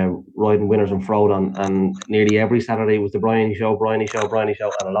 riding winners and Frodon, and nearly every Saturday was the Bryony show,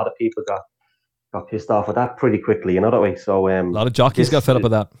 and a lot of people got pissed off at that pretty quickly, you know that way. So a lot of jockeys got fed up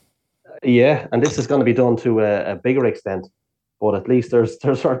with that. Yeah, and this is going to be done to a bigger extent. But at least there's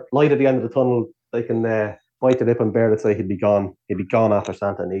light at the end of the tunnel. They can bite the lip and bear it, so he'd be gone. He'd be gone after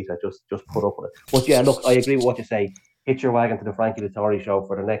Santa Anita. Just put up with it. But yeah, look, I agree with what you say. Hitch your wagon to the Frankie Dettori show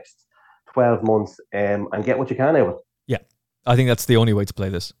for the next 12 months and get what you can out of it. Yeah, I think that's the only way to play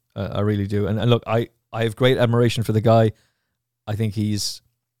this. I really do. And look, I have great admiration for the guy. I think he's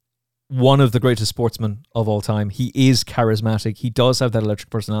one of the greatest sportsmen of all time. He is charismatic. He does have that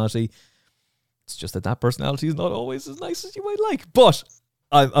electric personality. It's just that personality is not always as nice as you might like. But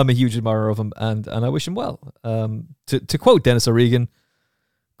I'm a huge admirer of him, and I wish him well. To quote Dennis O'Regan,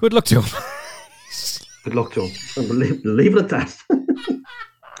 good luck to him. Good luck to him. Leave it at that.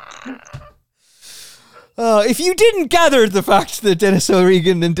 If you didn't gather the fact that Dennis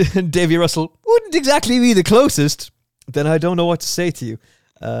O'Regan and Davy Russell wouldn't exactly be the closest, then I don't know what to say to you.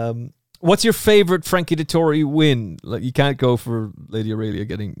 What's your favourite Frankie Dettori win? Like, you can't go for Lady Aurelia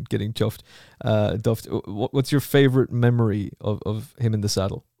getting duffed. What's your favourite memory of him in the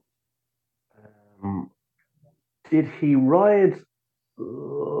saddle? Did he ride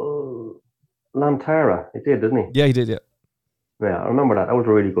Lantara? He did, didn't he? Yeah, he did, yeah. Yeah, I remember that. That was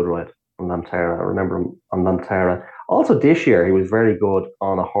a really good ride on Lantara. I remember him on Lantara. Also, this year he was very good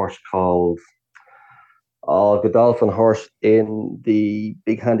on a horse called Godolphin horse in the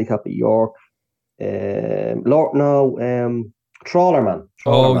big handicap at York. Trawlerman.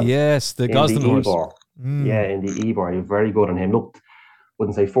 Oh yes, the Gosden horse. Ebor. Yeah, in the Ebor. He was very good on him. Looked,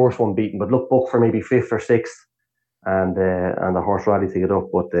 wouldn't say first one beaten, but looked booked for maybe fifth or sixth, and the horse rallied to get up.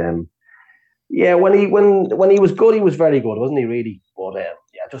 But yeah, when he was good, he was very good, wasn't he? Really, but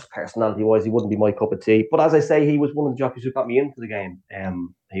yeah, just personality wise, he wouldn't be my cup of tea. But as I say, he was one of the jockeys who got me into the game.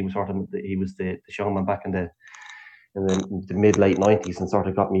 He was the showman back in the mid late 90s and sort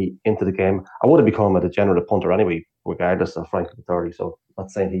of got me into the game. I would have become a degenerate punter anyway, regardless of Frankie Dettori. So I'm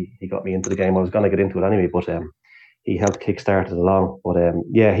not saying he got me into the game. I was going to get into it anyway, but he helped kickstart it along. But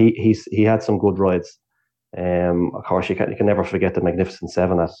yeah, he had some good rides. Of course, you can never forget the Magnificent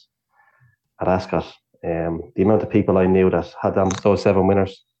Seven at Ascot. The amount of people I knew that had those 7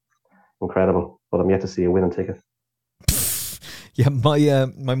 winners, incredible. But I'm yet to see a winning ticket. Yeah,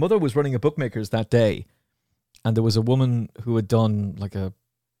 my mother was running a bookmakers that day, and there was a woman who had done like a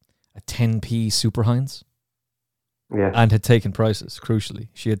 10p Super Heinz, and had taken prices. Crucially,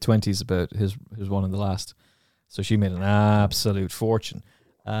 she had 20s about his one in the last, so she made an absolute fortune.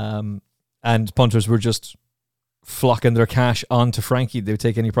 And punters were just flocking their cash onto Frankie. They would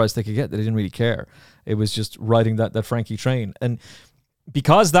take any price they could get. They didn't really care. It was just riding that Frankie train. And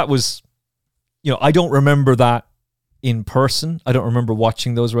because that was, I don't remember that in person. I don't remember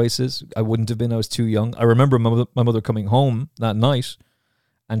watching those races. I wouldn't have been. I was too young. I remember my mother coming home that night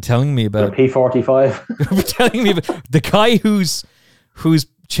and telling me about P45. telling me about the guy whose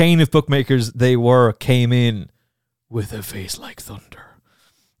chain of bookmakers they came in with a face like thunder.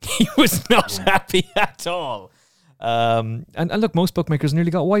 He was not happy at all. And look, most bookmakers nearly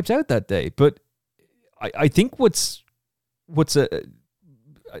got wiped out that day. But I think what's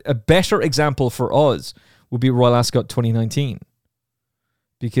a better example for us would be Royal Ascot 2019,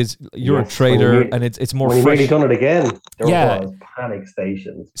 because you're a trader and it's more fresh. When you've really done it again, there was panic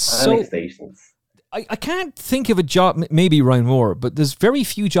stations. I can't think of a job, maybe Ryan Moore, but there's very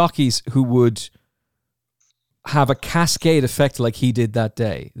few jockeys who would have a cascade effect like he did that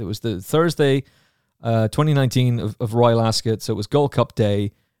day. There was the Thursday 2019 of Royal Ascot, so it was Gold Cup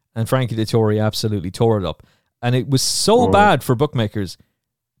day, and Frankie Dettori absolutely tore it up. And it was so bad for bookmakers,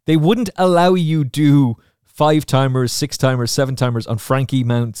 they wouldn't allow you do 5-timers, 6-timers, 7-timers on Frankie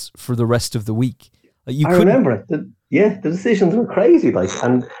mounts for the rest of the week. I remember it. The decisions were crazy.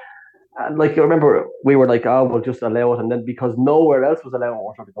 And like, you remember, we were like, we'll just allow it. And then because nowhere else was allowing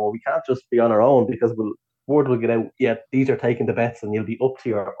it, we can't just be on our own, because word will get out, these are taking the bets and you'll be up to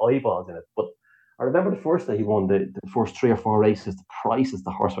your eyeballs in it. But I remember the first day he won the first 3 or 4 races, the prices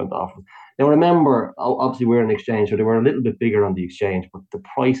the horse went off. Now, remember, obviously we're an exchange, so they were a little bit bigger on the exchange, but the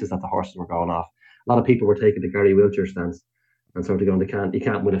prices that the horses were going off, a lot of people were taking the Gary Wiltshire stance and sort of going, you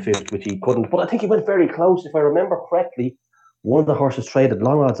can't win a fifth, which he couldn't. But I think he went very close. If I remember correctly, one of the horses traded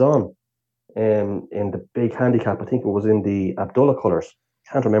long odds on in the big handicap. I think it was in the Abdullah colours.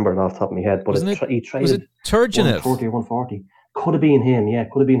 Can't remember it off the top of my head, but he traded. Was it Turgenev? 140 or 140. Could have been him, yeah.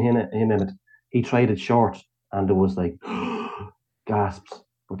 Could have been him, Emmett. He traded short, and there was like gasps.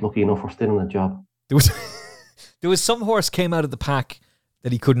 But lucky enough, we're still in the job. There was some horse came out of the pack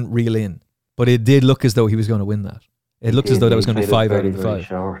that he couldn't reel in, but it did look as though he was going to win that. It looked as though that was going to be 5 out of the 5.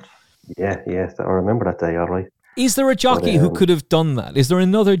 Short. Yeah, I remember that day, all right. Is there a jockey who could have done that? Is there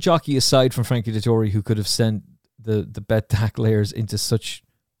another jockey aside from Frankie Dettori who could have sent the bet layers into such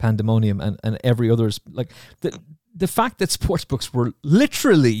pandemonium and every other's, like the fact that sportsbooks were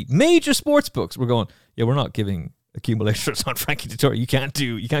literally major sportsbooks were going, we're not giving accumulators on Frankie Dettori. You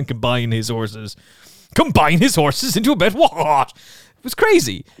can't combine his horses into a bet. What? It was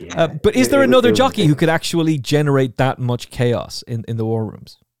crazy. But is there another jockey who could actually generate that much chaos in the war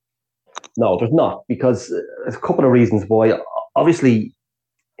rooms? No, there's not, because there's a couple of reasons why. Obviously,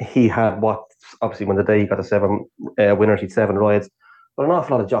 he had when the day he got the 7 winners, he'd 7 rides. But an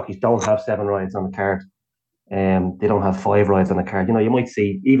awful lot of jockeys don't have 7 rides on the card. They don't have 5 rides on the card. You might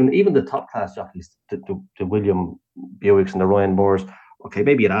see even the top class jockeys, the William Buicks and the Ryan Moores. Okay,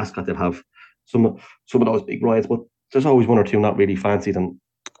 maybe at Ascot they'll have some of those big rides, but there's always 1 or 2 not really fancied, and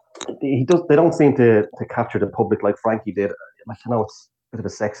they don't seem to capture the public like Frankie did. Like, it's a bit of a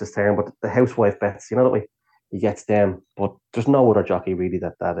sexist term, but the housewife bets, that way he gets them. But there's no other jockey really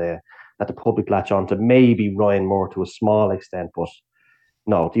that the public latch on to. Maybe Ryan Moore to a small extent, but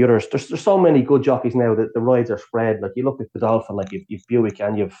no, the others. There's so many good jockeys now that the rides are spread. Like, you look at Godolphin, like you've Buick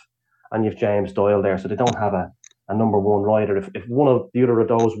and you've James Doyle there, so they don't have a number 1 rider. If one of the other of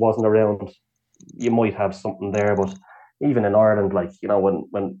those wasn't around, you might have something there, but even in Ireland, like, you know,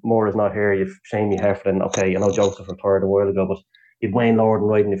 when Moore is not here, you've Shamey Heffernan. Okay, I know Joseph retired a while ago, but you'd Wayne Lorden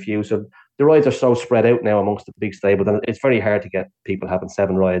riding a few. So the rides are so spread out now amongst the big stables, and it's very hard to get people having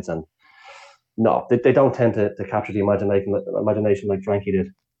 7 rides. And no, they don't tend to capture the imagination like Frankie did.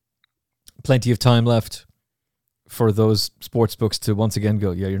 Plenty of time left for those sports books to once again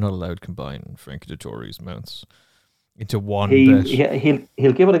go, yeah, you're not allowed to combine Frankie Dettori's mounts into one bet.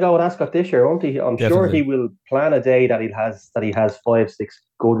 He'll give it a go at Ascot this year, won't he? I'm Definitely. sure he will plan a day that he has 5-6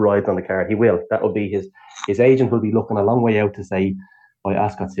 good rides on the card. He will. That will be his agent will be looking a long way out to say, by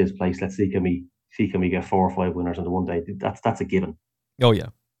Ascot's his place. Let's see can we get 4 or 5 winners on the one day. That's a given. Oh yeah,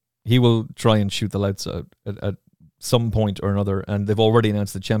 he will try and shoot the lights out at some point or another, and they've already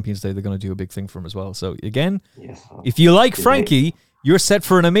announced the Champions Day. They're going to do a big thing for him as well. So again, yes, if you like Frankie, you're set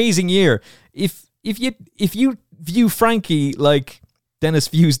for an amazing year. If you view Frankie like Dennis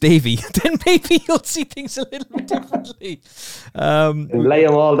views Davy, then maybe you'll see things a little bit differently. Lay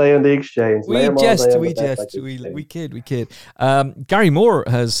him all day on the exchange. We kid. Gary Moore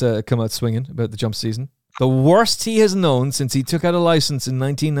has come out swinging about the jump season. The worst he has known since he took out a license in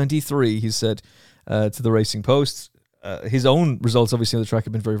 1993, he said to the Racing Post. His own results, obviously, on the track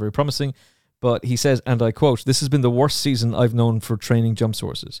have been very, very promising. But he says, and I quote, "This has been the worst season I've known for training jump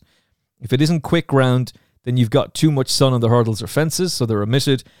horses. If it isn't quick ground, then you've got too much sun on the hurdles or fences, so they're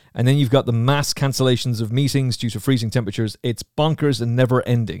omitted. And then you've got the mass cancellations of meetings due to freezing temperatures. It's bonkers and never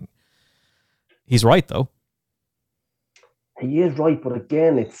ending." He's right, though. He is right, but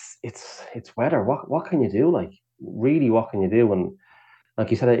again, it's weather. What can you do? Like, really, what can you do? And like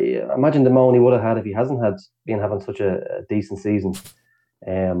you said, imagine the moan he would have had if he hasn't been having such a decent season.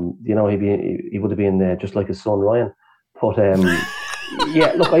 You know, he would have been just like his son Ryan. But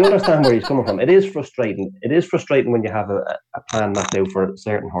yeah, look, I understand where he's coming from. It is frustrating. It is frustrating when you have a plan mapped out for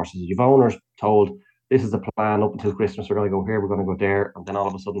certain horses. You've owners told, this is the plan up until Christmas. We're going to go here, we're going to go there, and then all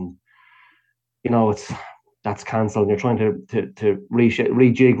of a sudden, you know, that's cancelled. And you're trying to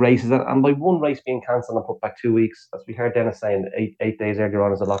rejig races, and by one race being cancelled and put back 2 weeks, as we heard Dennis saying, eight days earlier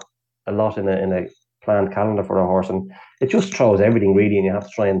on is a lot in a planned calendar for a horse, and it just throws everything really. And you have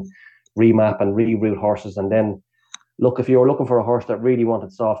to try and remap and reroute horses, and then. Look, if you were looking for a horse that really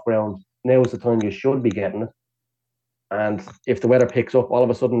wanted soft ground, now is the time you should be getting it. And if the weather picks up, all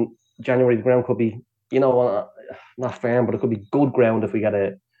of a sudden, January, the ground could be, you know, not firm, but it could be good ground if we get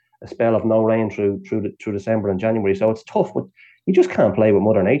a spell of no rain through December and January. So it's tough, but you just can't play with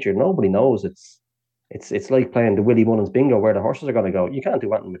Mother Nature. Nobody knows. It's like playing the Willie Mullins bingo where the horses are going to go. You can't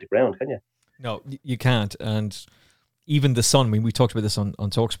do anything with the ground, can you? No, you can't. And even the sun, I mean, we talked about this on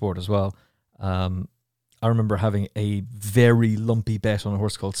TalkSport as well. I remember having a very lumpy bet on a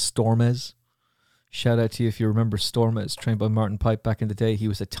horse called Stormez. Shout out to you if you remember Stormez, trained by Martin Pipe back in the day. He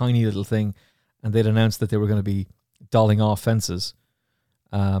was a tiny little thing, and they'd announced that they were going to be dolling off fences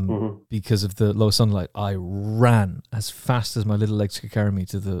because of the low sunlight. I ran as fast as my little legs could carry me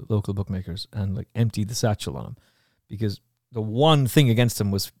to the local bookmakers and like emptied the satchel on him, because the one thing against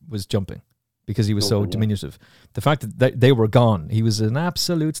him was jumping. Because he was so diminutive. The fact that they were gone, he was an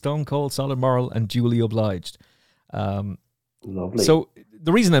absolute stone cold, solid moral, and duly obliged. Lovely. So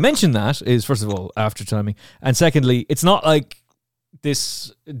the reason I mention that is, first of all, after timing, and secondly, it's not like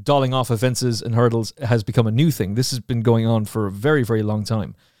this dolling off of fences and hurdles has become a new thing. This has been going on for a very, very long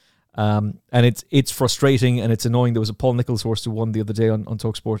time. And it's frustrating and it's annoying. There was a Paul Nicholls horse who won the other day on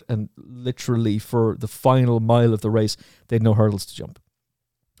TalkSport, and literally for the final mile of the race, they had no hurdles to jump.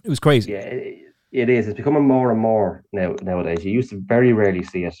 It was crazy. Yeah, it is. It's becoming more and more nowadays. You used to very rarely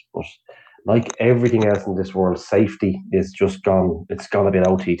see it, but like everything else in this world, safety is just gone. It's gone a bit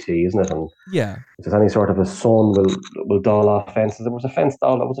OTT, isn't it? And yeah, if there's any sort of a sun will doll off fences. There was a fence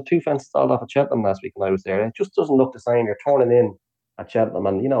doll. There was a 2 fences dolled off at Cheltenham last week when I was there. It just doesn't look the same. You're turning in at Cheltenham,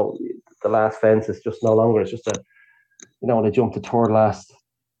 and you know the last fence is just no longer. It's just they jumped the third last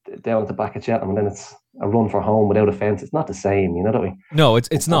down at the back of Cheltenham, and then it's a run for home without a fence. It's not the same, you know what I mean? No,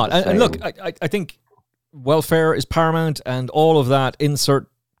 it's not. And look, I think welfare is paramount, and all of that. Insert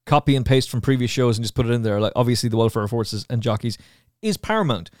copy and paste from previous shows and just put it in there. Like, obviously, the welfare of horses and jockeys is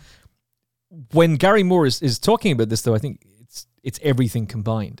paramount. When Gary Moore is talking about this, though, I think it's everything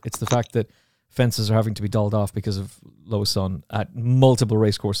combined. It's the fact that fences are having to be dulled off because of low sun at multiple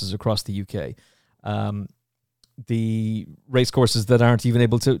racecourses across the UK. The race courses that aren't even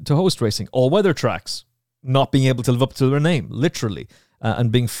able to host racing, all weather tracks not being able to live up to their name, literally,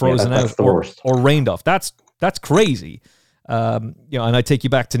 and being frozen out or rained off. That's crazy. And I take you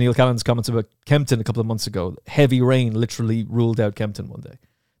back to Neil Callan's comments about Kempton a couple of months ago. Heavy rain literally ruled out Kempton one day.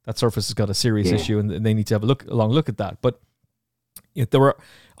 That surface has got a serious issue, and they need to have a long look at that. But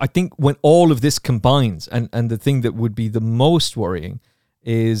I think when all of this combines, and the thing that would be the most worrying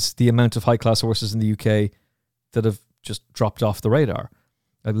is the amount of high-class horses in the UK that have just dropped off the radar.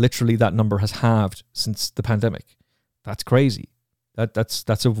 Literally, that number has halved since the pandemic. That's crazy.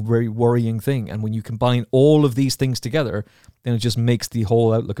 That's a very worrying thing. And when you combine all of these things together, then it just makes the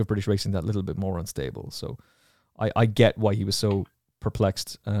whole outlook of British racing that little bit more unstable. So I get why he was so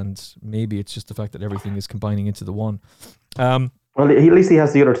perplexed, and maybe it's just the fact that everything is combining into the one. Well, at least he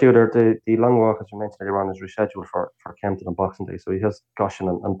has the other two. The long walk, as you mentioned earlier on, is rescheduled for Kempton and Boxing Day. So he has Goshen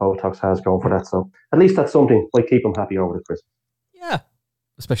and Botox has going for that. So at least that's something might keep him happy over the Christmas. Yeah,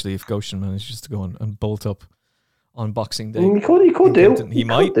 especially if Goshen manages to go and bolt up on Boxing Day. He could do. He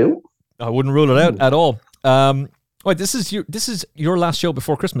might do. I wouldn't rule it out at all. Right, this is your last show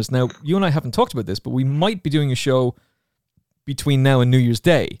before Christmas. Now, you and I haven't talked about this, but we might be doing a show between now and New Year's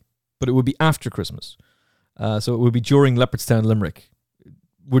Day, but it would be after Christmas. So it would be during Leopardstown Limerick.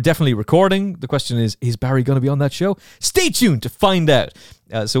 We're definitely recording. The question is Barry going to be on that show? Stay tuned to find out.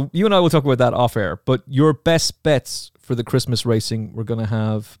 So you and I will talk about that off air. But your best bets for the Christmas racing, we're going to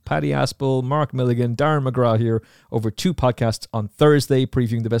have Paddy Aspel, Mark Milligan, Darren McGrath here over 2 podcasts on Thursday,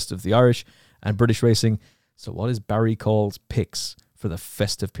 previewing the best of the Irish and British racing. So what is Barry Call's picks for the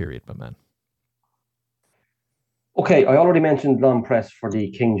festive period, my man? Okay, I already mentioned Long Press for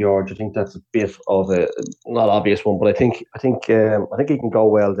the King George. I think that's a bit of a not obvious one, but I think he can go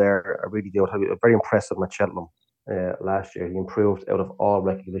well there. I really do. Very impressive at Cheltenham last year. He improved out of all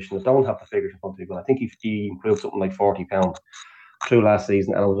recognition. I don't have the figures in front of me, but I think he improved something like £40 through last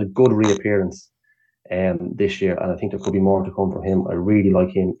season, and it was a good reappearance this year. And I think there could be more to come from him. I really like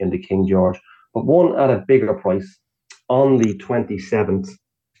him in the King George, but one at a bigger price on the 27th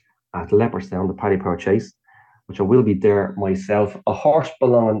at Leopardstown, the Paddy Power Chase, which I will be there myself. A horse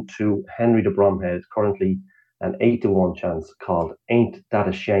belonging to Henry de Bromhead, currently an 8-1 chance, called Ain't That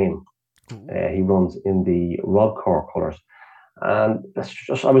a Shame. He runs in the Rodcore colours. And that's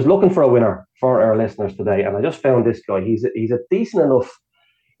just, I was looking for a winner for our listeners today, and I just found this guy. He's a decent enough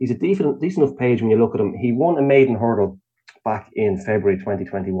page when you look at him. He won a maiden hurdle back in February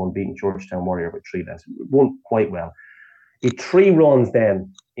 2021, beating Georgetown Warrior with 3 lengths. Won quite well. He had 3 runs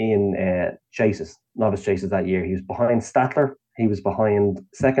then in novice chases that year. He was behind Statler. He was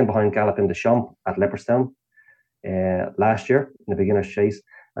second behind Galopin de Champ at Leopardstown last year in the beginner's chase.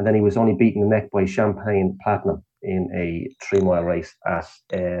 And then he was only beaten the neck by Champagne Platinum in a 3-mile race at,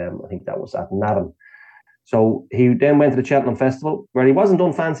 I think that was at Navan. So he then went to the Cheltenham Festival, where he wasn't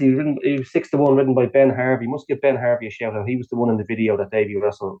done fancy. He was 6-1, ridden by Ben Harvey. Must give Ben Harvey a shout out. He was the one in the video that Davy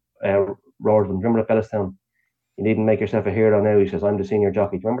Russell roared him. Remember at Bellestown? You needn't make yourself a hero now. He says, "I'm the senior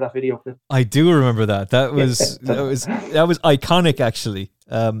jockey." Do you remember that video clip? I do remember that. That was iconic, actually.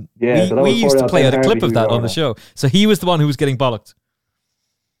 We used to play out a clip of that on the show. So he was the one who was getting bollocked.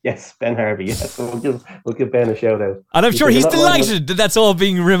 Yes, Ben Harvey. Yes, so we'll give Ben a shout out. And I'm sure he's delighted that that's all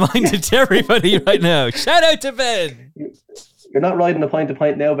being reminded to everybody right now. Shout out to Ben. You're not riding a pint to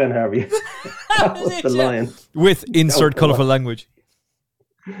pint now, Ben Harvey. That was the line. With insert colourful language.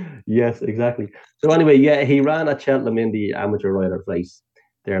 Yes, exactly. So anyway, yeah, he ran at Cheltenham in the amateur rider race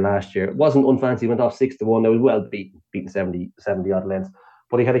there last year. It wasn't unfancy. He went off 6-1. It was well beaten 70 odd lengths.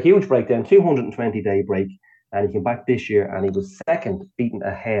 But he had a huge breakdown, 220-day break, and he came back this year and he was second, beaten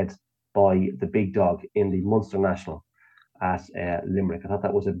ahead by the big dog in the Munster National at Limerick. I thought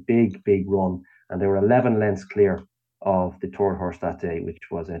that was a big run, and they were 11 lengths clear of the third horse that day, which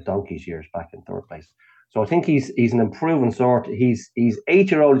was Donkey's Years back in third place. So I think he's an improving sort. He's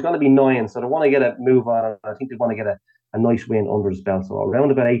 8-year-old. He's going to be 9, so they want to get a move on. I think they want to get a nice win under his belt. So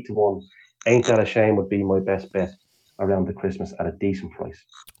around about 8-1, Ain't That a Shame would be my best bet around the Christmas at a decent price.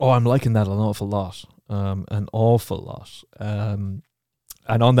 Oh, I'm liking that an awful lot. An awful lot. And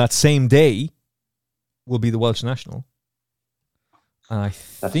on that same day will be the Welsh National. And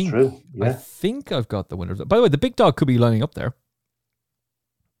That's true. Yeah. I think I've got the winner. By the way, the big dog could be lining up there.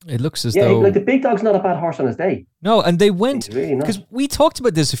 It looks as though... like the big dog's not a bad horse on his day. No, and they went... Really because we talked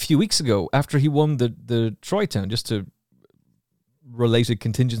about this a few weeks ago after he won the Troytown, just to related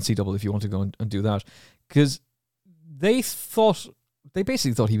contingency double if you want to go and do that. Because they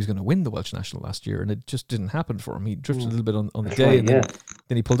basically thought he was going to win the Welsh National last year, and it just didn't happen for him. He drifted a little bit on the day, right, and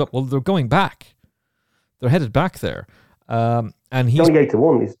then he pulled up. Well, they're going back. They're headed back there. And he's only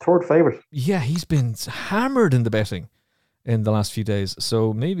 8-1. He's third favourite. Yeah, he's been hammered in the betting in the last few days.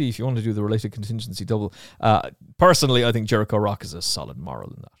 So maybe if you want to do the related contingency double, personally, I think Jericho Rock is a solid moral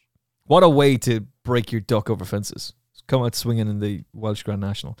in that. What a way to break your duck over fences. Come out swinging in the Welsh Grand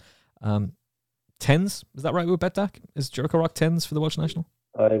National. 10s, is that right with BetDAC? Is Jericho Rock 10s for the Welsh National?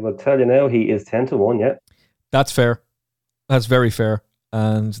 I will tell you now, he is 10-1, yeah. That's fair. That's very fair,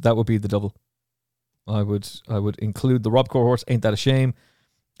 and that would be the double. I would include the Rob Cohorts, Ain't That a Shame,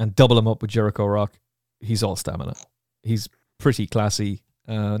 and double him up with Jericho Rock. He's all stamina. He's pretty classy,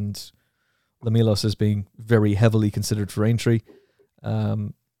 and Lamilos is being very heavily considered for Aintree.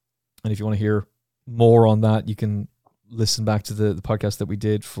 And if you want to hear more on that, you can listen back to the podcast that we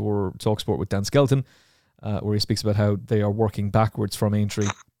did for TalkSport with Dan Skelton, where he speaks about how they are working backwards from Aintree.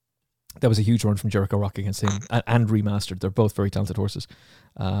 That was a huge run from Jericho Rock against him, and remastered. They're both very talented horses.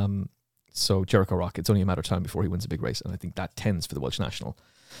 So Jericho Rock, it's only a matter of time before he wins a big race, and I think that 10s for the Welsh National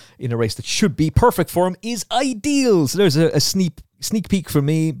in a race that should be perfect for him is ideal. So there's a sneak peek for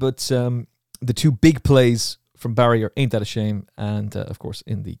me, but the two big plays from Barry are Ain't That a Shame, and of course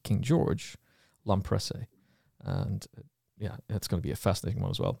in the King George, L'Impresse. And yeah, it's going to be a fascinating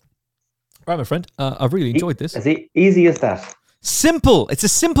one as well. All right, my friend, I've really enjoyed this. As easy as that. Simple. It's a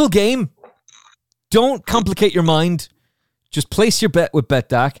simple game. Don't complicate your mind. Just place your bet with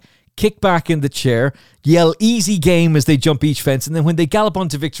BetDAC. Kick back in the chair, yell easy game as they jump each fence, and then when they gallop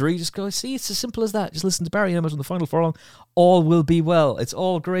onto victory, just go, see, it's as simple as that. Just listen to Barry Emmett on the final furlong. All will be well. It's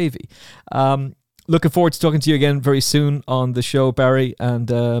all gravy. Looking forward to talking to you again very soon on the show, Barry,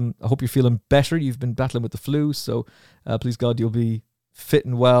 and I hope you're feeling better. You've been battling with the flu, so please God you'll be fit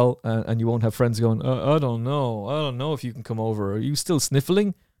and well, and you won't have friends going, I don't know if you can come over. Are you still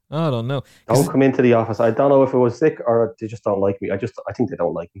sniffling? I don't know. Don't come into the office. I don't know if it was sick or they just don't like me. I think they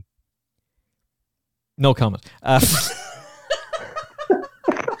don't like me. No comment.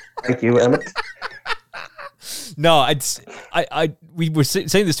 Thank you, Emmett. No, we were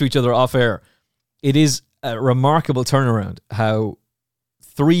saying this to each other off air. It is a remarkable turnaround how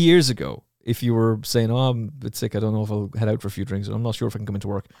 3 years ago, if you were saying, I'm a bit sick, I don't know if I'll head out for a few drinks, I'm not sure if I can come into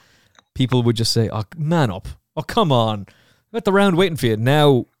work, people would just say, oh, man up. Oh, come on. I'm at the round waiting for you.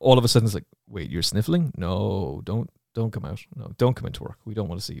 Now, all of a sudden, it's like, wait, you're sniffling? No, don't come out. No, don't come into work. We don't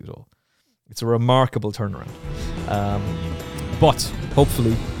want to see you at all. It's a remarkable turnaround. But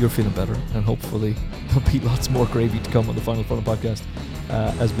hopefully you're feeling better, and hopefully there'll be lots more gravy to come on the Final Furlong podcast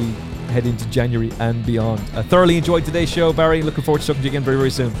as we head into January and beyond. I thoroughly enjoyed today's show, Barry. Looking forward to talking to you again very, very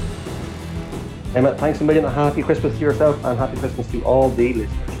soon. Emmett, thanks a million, and happy Christmas to yourself, and happy Christmas to all the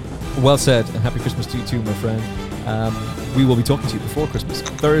listeners. Well said, and happy Christmas to you too, my friend. We will be talking to you before Christmas,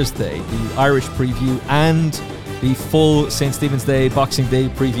 Thursday, the Irish preview and the full St. Stephen's Day, Boxing Day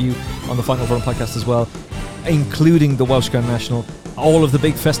preview on the Final Furlong podcast as well, including the Welsh Grand National. All of the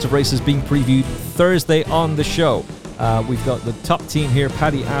big festive races being previewed Thursday on the show. We've got the top team here,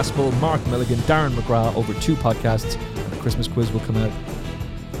 Paddy Aspel, Mark Milligan, Darren McGrath, over 2 podcasts, and the Christmas quiz will come out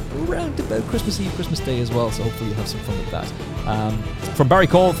around about Christmas Eve, Christmas Day as well, so hopefully you'll have some fun with that. From Barry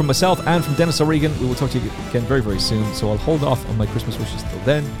Cole, from myself, and from Dennis O'Regan, we will talk to you again very, very soon, so I'll hold off on my Christmas wishes till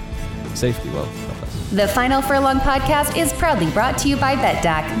then. Be safe, be well. God bless. The Final Furlong podcast is proudly brought to you by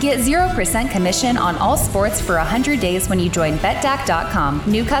BetDAC. Get 0% commission on all sports for 100 days when you join BetDAC.com.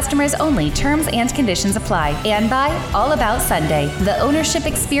 New customers only. Terms and conditions apply. And by All About Sunday, the ownership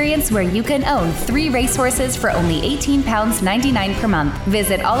experience where you can own 3 racehorses for only £18.99 per month.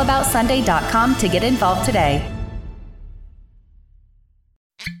 Visit allaboutsunday.com to get involved today.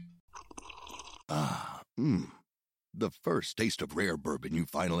 The first taste of rare bourbon you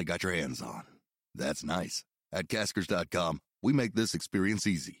finally got your hands on. That's nice. At Caskers.com, we make this experience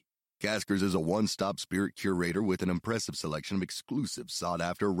easy. Caskers is a one-stop spirit curator with an impressive selection of exclusive,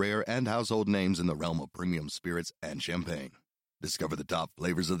 sought-after, rare, and household names in the realm of premium spirits and champagne. Discover the top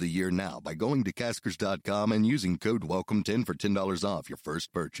flavors of the year now by going to Caskers.com and using code WELCOME10 for $10 off your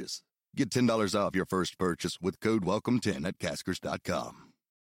first purchase. Get $10 off your first purchase with code WELCOME10 at Caskers.com.